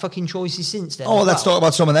of bad fucking choices since then. Oh, let's talk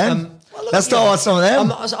about some of them. Let's talk about some of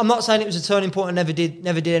them. I'm not saying it was a turning point and never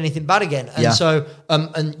did anything bad again. And Yeah. so,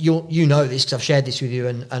 and you know this because I've shared this with you,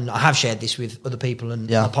 and I have shared this with other people and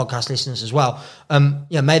my podcast listeners as well.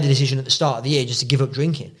 Made the decision at the start of the year just to give up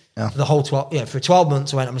drinking for the whole 12. For 12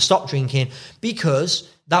 months, I went, I'm gonna stop drinking because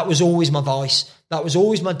that was always my vice. That was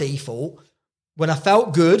always my default. When I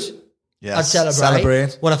felt good, I'd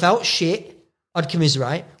celebrate. When I felt shit, I'd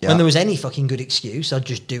commiserate. Yeah. When there was any fucking good excuse, I'd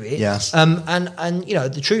just do it. Yes. And you know,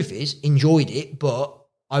 the truth is, enjoyed it, but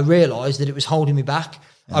I realised that it was holding me back.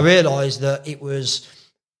 Yeah. I realised that it was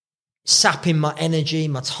sapping my energy,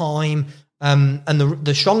 my time. And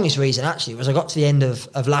the strongest reason actually was I got to the end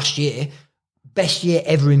of last year, best year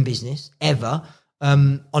ever in business, ever,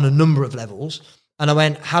 on a number of levels. And I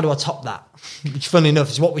went, how do I top that? Which, funnily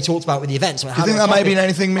enough, is what we talked about with the events. Do you think that might be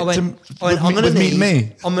anything with meeting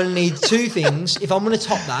me? I'm going to need two things. If I'm going to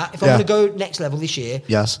top that, if I'm going to go next level this year,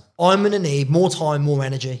 I'm going to need more time, more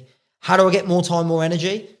energy. How do I get more time, more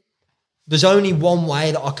energy? There's only one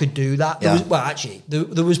way that I could do that.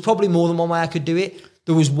 There was probably more than one way I could do it.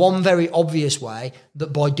 There was one very obvious way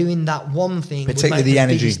that by doing that one thing, particularly would make the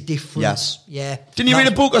energy biggest difference. Yeah. Didn't you read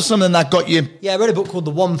a book or something that got you? Yeah, I read a book called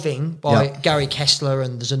The One Thing by Gary Kessler,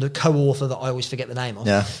 and there's a co-author that I always forget the name of.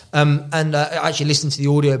 Yeah. I actually listened to the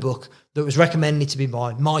audiobook that was recommended to me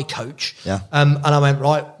by my coach. Yeah. And I went,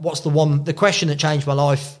 right, what's the question that changed my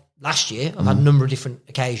life last year? I've had a number of different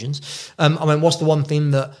occasions. I went, what's the one thing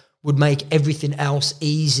that would make everything else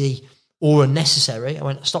easy or unnecessary? I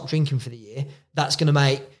went, stop drinking for the year. That's going to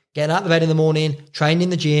make getting out of bed in the morning, training in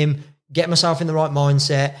the gym, getting myself in the right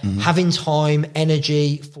mindset, having time,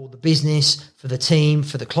 energy for the business, for the team,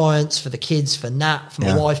 for the clients, for the kids, for Nat, for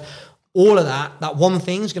my wife. All of that one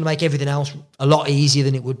thing is going to make everything else a lot easier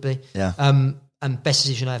than it would be. Yeah. And best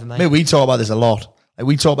decision I ever made. Mate, we talk about this a lot. Like,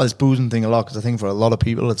 we talk about this boozing thing a lot because I think for a lot of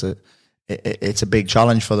people it's a big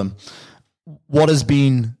challenge for them.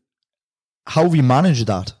 How have you managed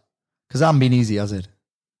that? Because that hasn't been easy, has it?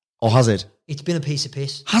 Or has it? It's been a piece of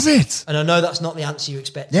piss. Has it? And I know that's not the answer you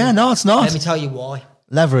expect. Yeah, no, it's not. Let me tell you why.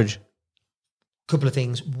 Leverage. Couple of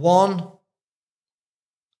things. One,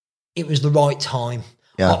 it was the right time.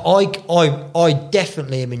 Yeah. I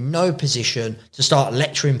definitely am in no position to start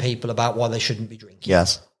lecturing people about why they shouldn't be drinking.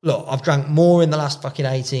 Yes. Look, I've drank more in the last fucking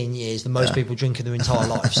 18 years than most people drink in their entire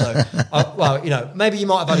life. So, maybe you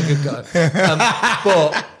might have had a good go.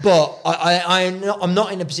 But I'm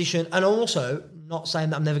not in a position, and I'm also not saying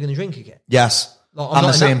that I'm never going to drink again. Yes. Like, I'm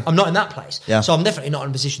the same. I'm not in that place. Yeah. So I'm definitely not in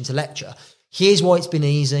a position to lecture. Here's why it's been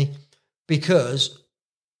easy. Because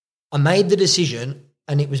I made the decision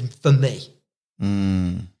and it was for me.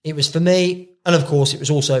 It was for me. And of course, it was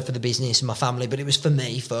also for the business and my family, but it was for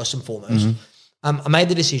me first and foremost. I made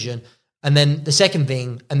the decision. And then the second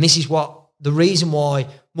thing, and this is the reason why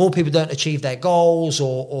more people don't achieve their goals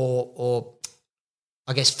or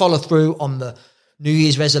I guess follow through on the New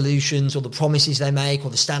Year's resolutions or the promises they make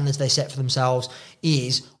or the standards they set for themselves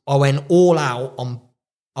is I went all out on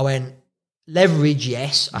leverage.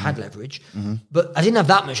 Yes, I had leverage, but I didn't have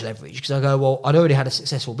that much leverage because I go, well, I'd already had a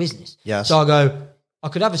successful business. Yes. So I go, I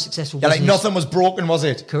could have a successful business. Like nothing was broken, was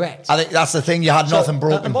it? Correct. I think that's the thing. You had nothing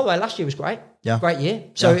broken. And by the way, last year was great. Yeah. Great year.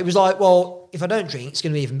 So it was like, well, if I don't drink, it's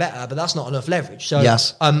going to be even better, but that's not enough leverage. So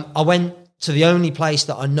yes. I went to the only place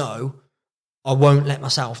that I know I won't let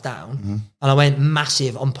myself down. And I went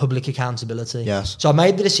massive on public accountability. Yes. So I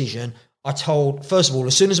made the decision. I told, first of all,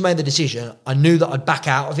 as soon as I made the decision, I knew that I'd back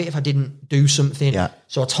out of it if I didn't do something. Yeah.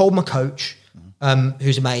 So I told my coach,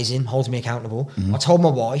 who's amazing, holds me accountable. I told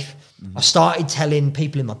my wife. I started telling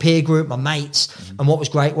people in my peer group, my mates, and what was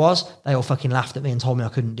great was they all fucking laughed at me and told me I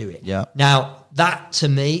couldn't do it. Yeah. Now, that to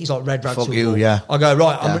me is like red rag Fuck to a you, bull. yeah. I go,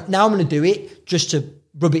 right, Yeah. now I'm going to do it just to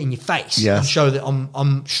rub it in your face and show that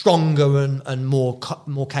I'm stronger and more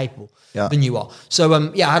capable than you are. So,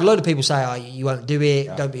 I had a load of people say, oh, you won't do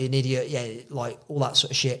it, don't be an idiot, like all that sort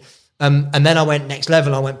of shit. And then I went next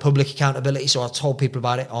level, I went public accountability, so I told people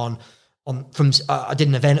about it I did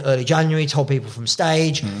an event early January, told people from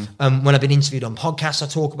stage. When I've been interviewed on podcasts, I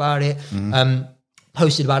talk about it,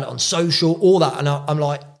 posted about it on social, all that. And I'm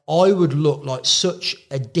like, I would look like such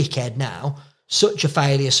a dickhead now, such a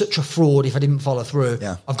failure, such a fraud if I didn't follow through.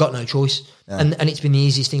 Yeah. I've got no choice. Yeah. And it's been the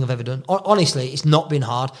easiest thing I've ever done. Honestly, it's not been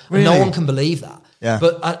hard. Really? No one can believe that. Yeah.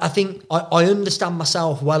 But I think I understand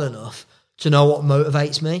myself well enough to know what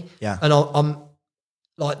motivates me. Yeah. And I'm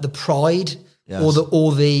like the pride or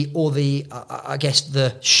the I guess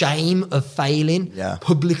the shame of failing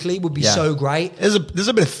publicly would be so great. There's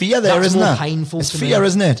a bit of fear there, That's isn't more there? painful It's to fear, me.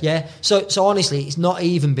 isn't it? Yeah. So honestly, it's not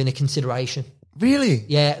even been a consideration. Really?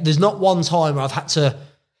 Yeah. There's not one time where I've had to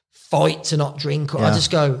fight to not drink. Or I just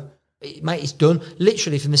go, mate, it's done.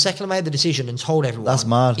 Literally, from the second I made the decision and told everyone, That's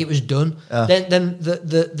mad. it was done. Then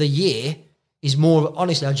the year is more.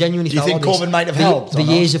 Honestly, I genuinely. Do you think COVID might have helped? The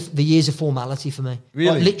years of formality for me.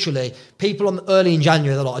 Really? Like, literally, people early in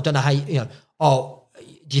January, they're like, I don't know how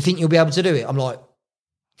do you think you'll be able to do it? I'm like,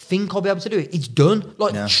 think I'll be able to do it. It's done.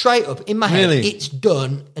 Like straight up in my head, it's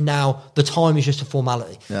done. And now the time is just a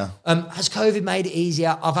formality. Yeah. Has COVID made it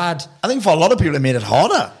easier? I think for a lot of people it made it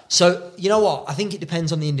harder. So you know what? I think it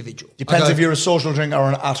depends on the individual. Depends if you're a social drinker or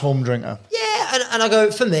an at-home drinker. Yeah, and I go,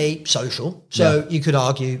 for me, social. So you could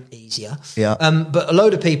argue easier. Yeah. But a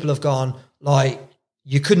load of people have gone, like,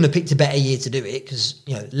 you couldn't have picked a better year to do it because,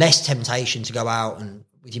 less temptation to go out and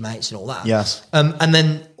with your mates and all that. Yes. And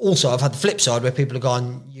then also I've had the flip side where people have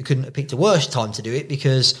gone, you couldn't have picked a worse time to do it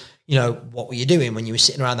because, what were you doing when you were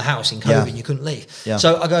sitting around the house in COVID and you couldn't leave? Yeah.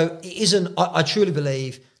 So I go, it isn't, I truly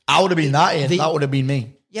believe. I would have been that would have been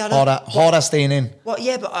me. Yeah. Harder staying in. Well,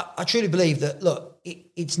 yeah, but I truly believe that, look,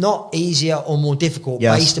 it's not easier or more difficult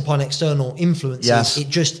based upon external influences. Yes. It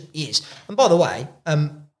just is. And by the way,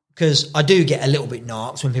 because I do get a little bit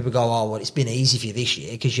narked when people go, oh, well, it's been easy for you this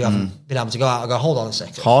year because you haven't been able to go out. I go, hold on a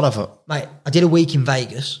second. Harder for... Mate, I did a week in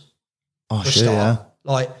Vegas. Oh, shit, yeah.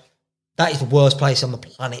 Like, that is the worst place on the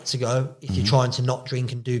planet to go if you're trying to not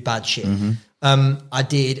drink and do bad shit. I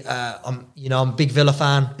did, I'm a big Villa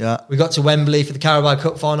fan. Yeah. We got to Wembley for the Carabao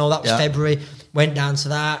Cup final. That was February. Went down to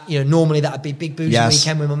that. Normally that would be big boozy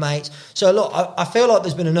weekend with my mates. So, look, I feel like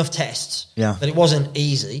there's been enough tests that it wasn't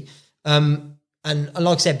easy. And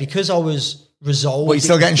like I said, because I was resolved. Were you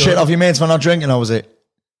still getting shit off your mates for not drinking, or was it?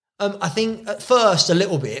 I think at first a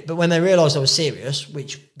little bit, but when they realised I was serious,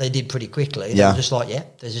 which they did pretty quickly, they were just like,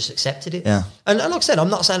 they just accepted it. Yeah. And like I said, I'm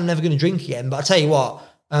not saying I'm never going to drink again, but I tell you what,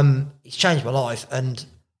 it's changed my life. And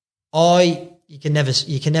you can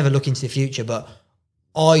never look into the future, but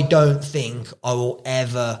I don't think I will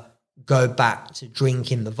ever go back to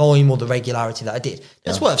drinking the volume or the regularity that I did.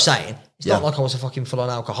 That's worth saying. It's not like I was a fucking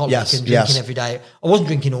full-on alcoholic and drinking every day. I wasn't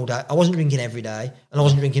drinking all day. I wasn't drinking every day, and I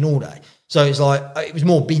wasn't drinking all day. So it's like it was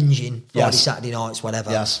more binging Friday, Saturday nights,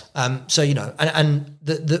 whatever. Yes. So and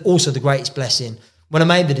the also the greatest blessing when I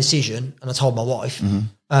made the decision and I told my wife,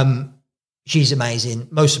 she's amazing,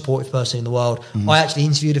 most supportive person in the world. I actually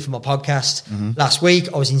interviewed her for my podcast last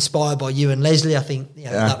week. I was inspired by you and Leslie. I think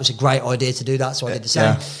that was a great idea to do that, so I did the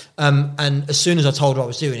same. And as soon as I told her I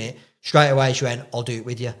was doing it, straight away she went, "I'll do it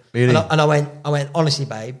with you." Really? And I went, honestly,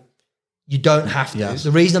 babe, you don't have to. Yes.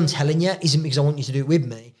 The reason I'm telling you isn't because I want you to do it with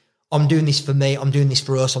me. I'm doing this for me. I'm doing this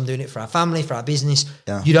for us. I'm doing it for our family, for our business.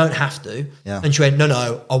 Yeah. You don't have to. Yeah. And she went,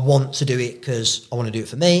 no, I want to do it because I want to do it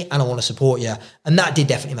for me and I want to support you. And that did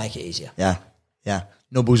definitely make it easier. Yeah. Yeah.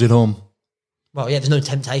 No booze at home. Well, yeah, there's no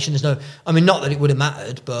temptation. Not that it would have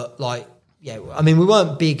mattered, but we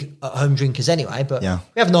weren't big at home drinkers anyway, but we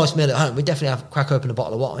have a nice meal at home. We definitely crack open a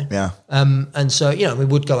bottle of wine. Yeah. And so, we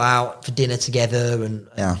would go out for dinner together and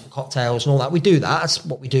cocktails and all that. We do that. That's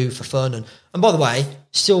what we do for fun. And by the way,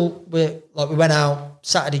 still, we went out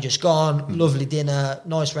Saturday just gone, lovely dinner,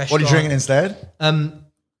 nice restaurant. What are you drinking instead? So,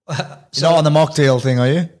 not on the mocktail thing, are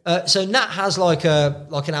you? So Nat has like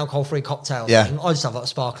an alcohol-free cocktail thing. I just have like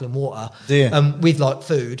sparkling water. Do you? With like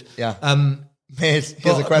food. Yeah. Mate,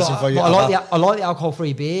 here's a question for you. But I like the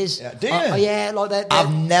alcohol-free beers. Yeah. Do you? Yeah, like that.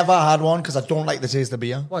 I've never had one because I don't like the taste of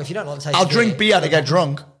beer. Well, if you don't like the taste I'll of drink beer to get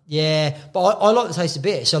drunk. Yeah, but I like the taste of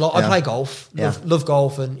beer. So like, I play golf, love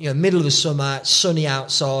golf, and middle of the summer, it's sunny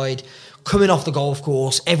outside, coming off the golf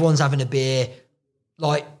course, everyone's having a beer.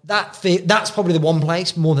 Like that's probably the one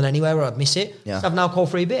place more than anywhere where I'd miss it. Yeah. Have an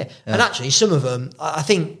alcohol-free beer, and actually some of them, I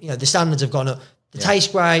think the standards have gone up. They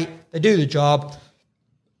taste great, they do the job.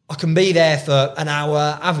 I can be there for an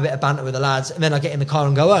hour, have a bit of banter with the lads, and then I get in the car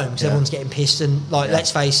and go home because everyone's getting pissed. And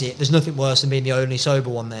let's face it, there's nothing worse than being the only sober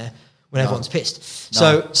one there when everyone's pissed.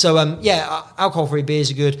 So alcohol-free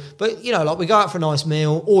beers are good. But, like we go out for a nice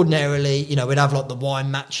meal. Ordinarily, we'd have like the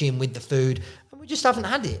wine matching with the food. And we just haven't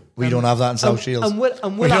had it. We don't have that in South Shields. We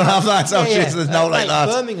don't have that in South Shields. There's no like that.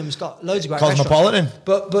 Birmingham's got loads of great Cosmopolitan.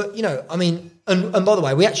 restaurants. But I mean, and by the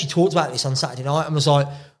way, we actually talked about this on Saturday night and was like,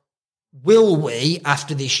 will we,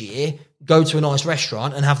 after this year, go to a nice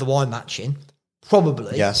restaurant and have the wine matching?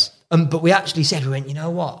 Probably. Yes. But we actually said, we went, you know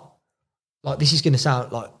what? Like, this is going to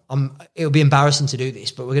sound like, it'll be embarrassing to do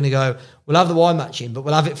this, but we're going to go, we'll have the wine matching, but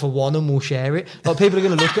we'll have it for one and we'll share it. Like, people are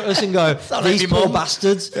going to look at us and go, these poor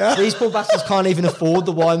bastards can't even afford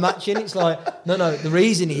the wine matching. It's like, no, the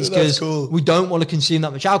reason is because we don't want to consume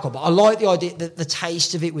that much alcohol. But I like the idea, that the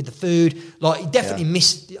taste of it with the food, like, it definitely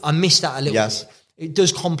I missed that a little bit. It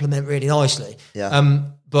does complement really nicely. Yeah.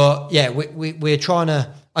 But yeah, we're trying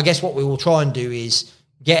to, I guess what we will try and do is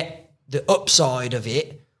get the upside of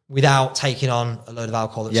it without taking on a load of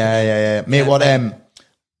alcohol. Yeah. Mate,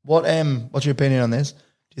 what's your opinion on this? Do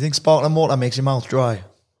you think sparkling water makes your mouth dry?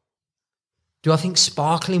 Do I think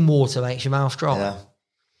sparkling water makes your mouth dry? Yeah.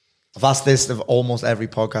 I've asked this of almost every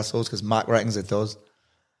podcast host because Mac reckons it does.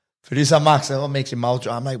 Producer Mac said, what makes your mouth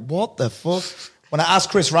dry? I'm like, what the fuck? When I asked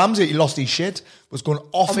Chris Ramsey, he lost his shit, was going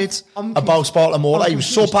off about sparkling water. He was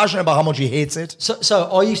so passionate about how much he hates it.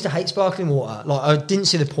 So I used to hate sparkling water. Like, I didn't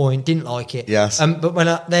see the point, didn't like it. Yes. But when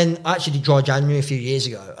I actually did Dry January a few years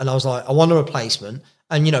ago, and I was like, I want a replacement.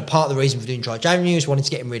 And, part of the reason for doing Dry January was wanting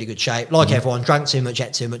to get in really good shape. Like everyone, drank too much,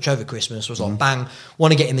 ate too much over Christmas. Was like, bang,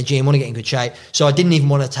 want to get in the gym, want to get in good shape. So I didn't even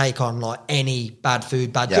want to take on like any bad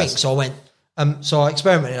food, bad drink. So I went, so I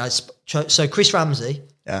experimented. So Chris Ramsey,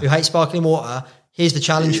 who hates sparkling water, here's the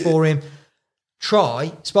challenge for him.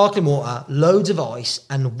 Try sparkling water, loads of ice,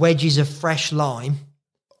 and wedges of fresh lime.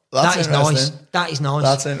 That is nice. That is nice.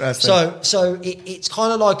 That's interesting. So it's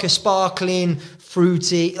kind of like a sparkling,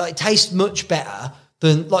 fruity, like it tastes much better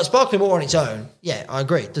than like sparkling water on its own. Yeah, I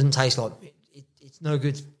agree. It doesn't taste like it's no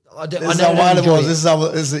good.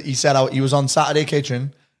 He said out. He was on Saturday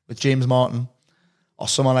Kitchen with James Martin or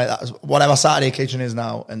someone like that. Whatever Saturday Kitchen is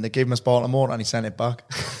now, and they gave him a sparkling water and he sent it back.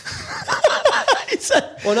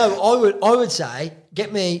 Well, no, I would say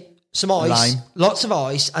get me some ice, lime. Lots of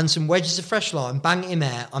ice, and some wedges of fresh lime. Bang it in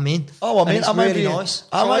there. I'm in. Oh, I mean, I might really be nice.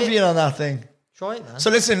 I might be in on that thing. Try it, man.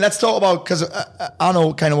 So listen, let's talk about, because I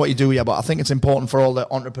know kind of what you do here, but I think it's important for all the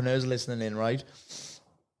entrepreneurs listening in, right?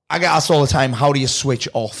 I get asked all the time, how do you switch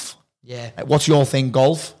off? Yeah. Like, what's your thing,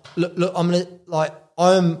 golf? Look,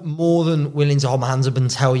 I'm more than willing to hold my hands up and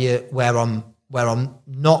tell you where I'm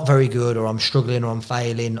not very good, or I'm struggling, or I'm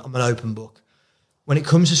failing. I'm an open book. When it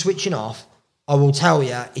comes to switching off, I will tell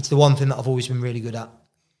you it's the one thing that I've always been really good at.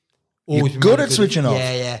 You're good at switching off?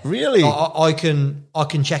 Yeah. Really? I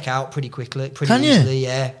can check out pretty quickly, pretty Can you? easily.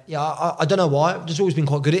 Yeah. I don't know why. I've just always been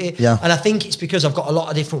quite good at it. Yeah. And I think it's because I've got a lot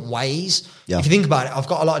of different ways. Yeah. If you think about it, I've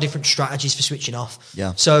got a lot of different strategies for switching off.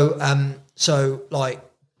 Yeah. So like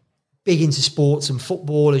big into sports and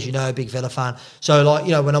football, as you know, big Villa fan. So like,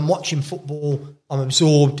 when I'm watching football, I'm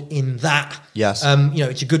absorbed in that. Yes.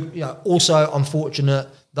 It's a good, also I'm fortunate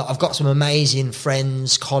that I've got some amazing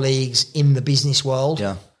friends, colleagues in the business world.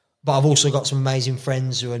 Yeah. But I've also got some amazing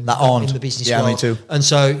friends who are that aren't in the business world. world. Me too. And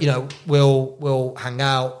so, we'll hang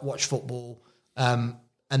out, watch football, and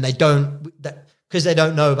they don't, because they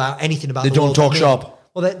don't know about anything about They the don't world talk I'm in. shop.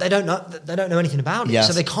 Well, they don't know anything about it, Yes.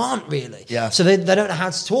 so they can't really. Yeah. So they don't know how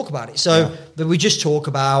to talk about it. So we just talk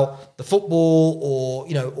about the football,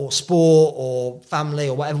 or or sport, or family,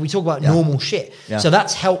 or whatever. We talk about normal shit. Yeah. So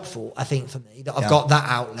that's helpful, I think, for me, that I've got that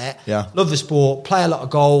outlet. Yeah. Love the sport, play a lot of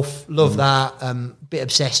golf, love that. Bit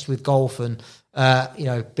obsessed with golf, and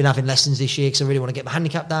been having lessons this year because I really want to get my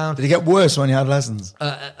handicap down. Did it get worse when you had lessons?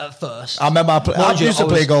 At first, I remember I used to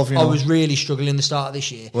play golf. I was really struggling the start of this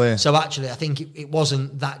year. Were you? So actually, I think it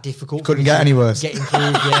wasn't that difficult. Couldn't get any worse. Get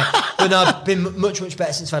improved, yeah. But no, I've been much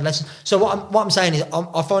better since I've had lessons. So what I'm saying is,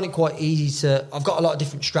 I find it quite easy to. I've got a lot of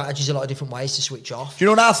different strategies, a lot of different ways to switch off. Do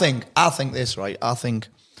you know what I think? I think this, right? I think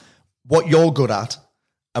what you're good at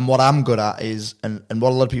and what I'm good at is, and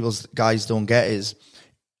what a lot of people's guys don't get is,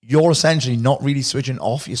 you're essentially not really switching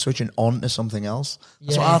off, you're switching on to something else.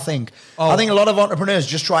 That's what Yeah. I think. Oh. I think a lot of entrepreneurs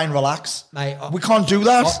just try and relax. Mate, we can't do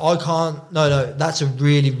that. I can't. No, that's a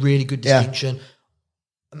really, really good Yeah. distinction.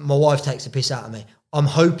 My wife takes the piss out of me. I'm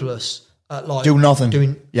hopeless at like Do nothing.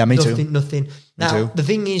 Doing Yeah, me too. Nothing. Now too. the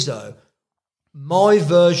thing is though, my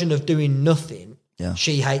version of doing nothing, Yeah.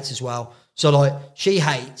 she hates as well. So like she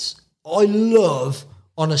hates. I love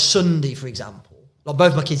on a Sunday, for example. Like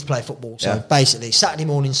both my kids play football, so Yeah. basically Saturday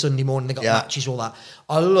morning, Sunday morning, they got Yeah. matches, all that.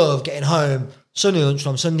 I love getting home Sunday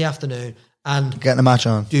lunchtime, Sunday afternoon, and Getting the match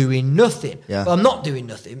on. doing nothing. Yeah. But I'm not doing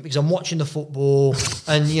nothing because I'm watching the football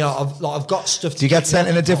and I've got stuff to Do you get keep sent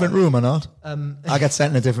me in a occupied. different room or not? I get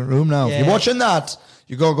sent in a different room now. If Yeah. you're watching that,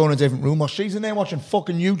 you go in a different room. Or she's in there watching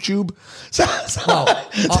fucking YouTube.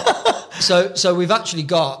 So we've actually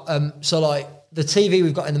got like the TV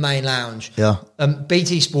we've got in the main lounge. Yeah.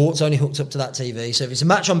 BT Sport's only hooked up to that TV. So if it's a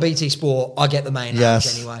match on BT Sport, I get the main lounge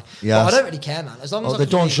Yes. anyway. Yes. But I don't really care, man. As long as I They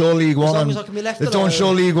can don't be- show League One. As long on- as I can be left They alone. don't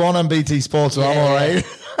show League One on BT Sports, so I'm Yeah. all right.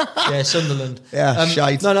 Yeah, Sunderland. Yeah,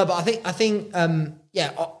 shite. No, but I think,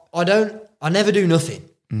 I never do nothing.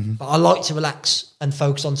 Mm-hmm. But I like to relax and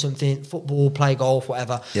focus on something, football, play golf,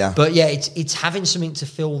 whatever. Yeah. But yeah, it's having something to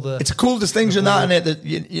fill the. It's a cool distinction, that, isn't it?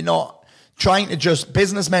 That you're not trying to just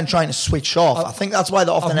businessmen trying to switch off. I think that's why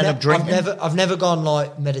they often end up drinking. I've never gone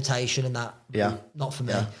like meditation and that. Yeah. Not for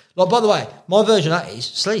me. Yeah. Like, by the way, my version of that is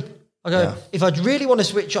sleep. I go, Yeah. if I really want to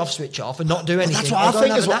switch off and not do anything. That's what I'll I go think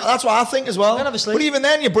and as have a well. nap. That's what I think as well. Go and have a sleep. But even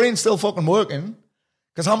then, your brain's still fucking working.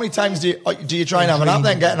 Because how many times do you try and have a nap,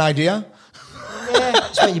 then get an idea? Yeah,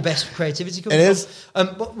 it's where your best creativity comes It from.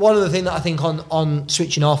 is. But one of the things that I think on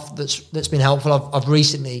switching off that's been helpful, I've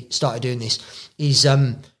recently started doing this, is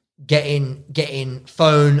getting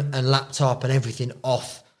phone and laptop and everything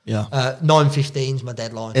off. Yeah. 9:15 is my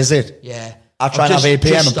deadline. Is it? Yeah. I try and I've have 8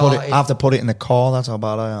 p.m. just and I started. have to put it in the car. That's how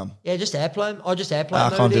bad I am. Yeah, just airplane. I I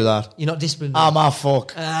can't do that. You're not disciplined. Ah, my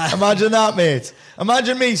fuck. Imagine that, mate.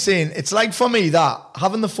 Imagine me saying, it's like for me that,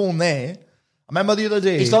 having the phone there, I remember the other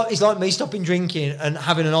day. It's like me stopping drinking and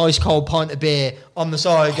having an ice cold pint of beer on the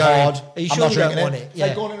side going, hard. are you I'm sure not you don't drinking want it. it? It's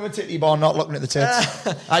like going into a titty bar and not looking at the tits.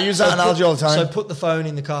 I use that So analogy all the time. So put the phone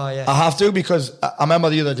in the car, yeah. I have to, because I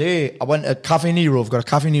remember the other day I went to Cafe Nero. I've got a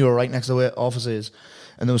Cafe Nero right next to where office is,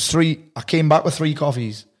 and there was 3. I came back with 3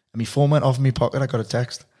 coffees, and my phone went off in my pocket. I got a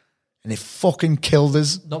text, and it fucking killed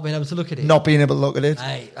us. Not being able to look at it. Not being able to look at it.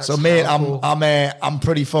 Hey, that's so mate, hardcore. I'm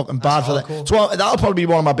pretty fucking bad for that. hardcore. So that'll probably be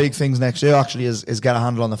one of my big things next year. Actually, is get a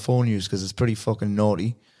handle on the phone use, because it's pretty fucking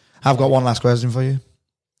naughty. I've got one last question for you.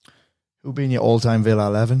 Who been your all-time Villa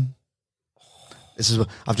 11?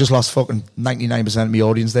 I've just lost fucking 99% of my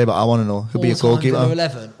audience there, but I want to know who be your All-time goalkeeper. Villa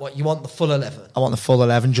 11. What, you want the full 11? I want the full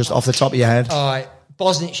 11 just off the top of your head. All right.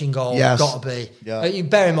 Bosnich in goal. Yes. Got to be. Yeah. You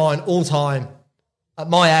bear in mind, all time, at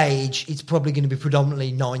my age, it's probably going to be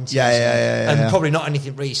predominantly 90s. Yeah, And yeah. probably not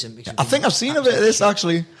anything recent. Because I think I've seen a bit of this,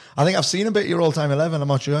 actually. I think I've seen a bit of your all-time 11. I'm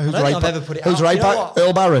not sure. Who's I don't right think I've back? ever put it Who's out. right You know back? what?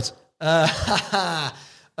 Earl Barrett.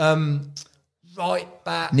 Right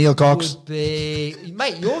back. Neil Cox. Would be,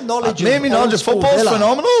 mate, your knowledge Maybe of not, old just school football's Villa,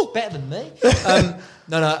 phenomenal. Better than me.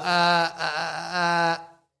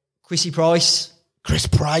 Chrissy Price. Chris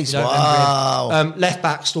Price. You don't Wow. remember him. Left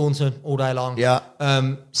back, Staunton, all day long. Yeah.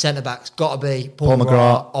 Centre backs, got to be Paul Paul McGrath.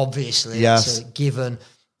 McGrath, obviously. Yes. It's a given.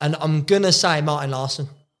 And I'm going to say Martin Larson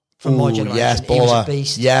from my Ooh, generation. yes, He was a baller.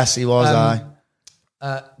 beast. Yes, he was.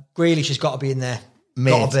 Grealish has got to be in there.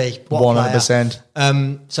 Mate, Got to be. What a player.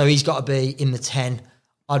 100%. So he's got to be in the 10.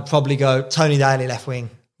 I'd probably go Tony Daly, left wing.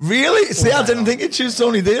 Really? See, I didn't think you'd choose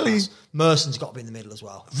Tony Daly. Merson's got to be in the middle as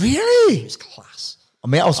well. Really? He's class. I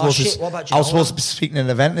mean, I was supposed shit, to. what about I was Ginola? supposed to be speaking at an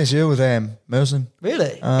event this year with Merson.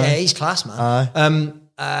 Really? Yeah, he's class, man.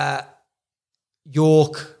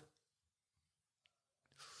 York,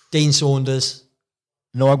 Dean Saunders.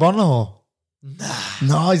 No Agbonlahor?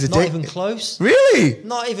 No, he's a Not dick. even close. Really?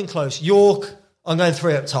 Not even close. York, I'm going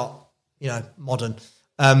 3 up top, modern.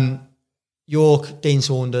 York, Dean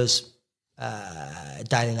Saunders,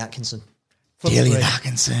 Dalian Atkinson. Front Daly three.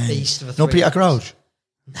 Atkinson. Beast of a No three. Peter Crouch?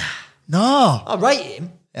 No. I rate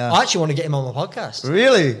him. Yeah. I actually want to get him on my podcast.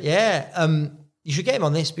 Really? Yeah. You should get him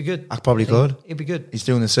on this. Be good. I probably could. It'd be good. He's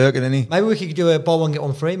doing the circuit, isn't he? Maybe we could do a buy one get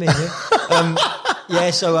one free, maybe.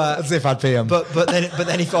 Yeah. So. As if I'd pay him. But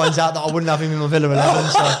then he finds out that I wouldn't have him in my Villa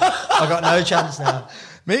 11, so I got no chance now.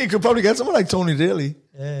 Mate, you could probably get someone like Tony Daly.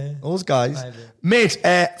 Yeah. Those guys. Maybe. Mate,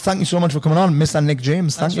 thank you so much for coming on, Mr. Nick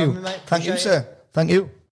James. Thank Thanks for you. having me, mate. Thank you, Appreciate sir. Thank you.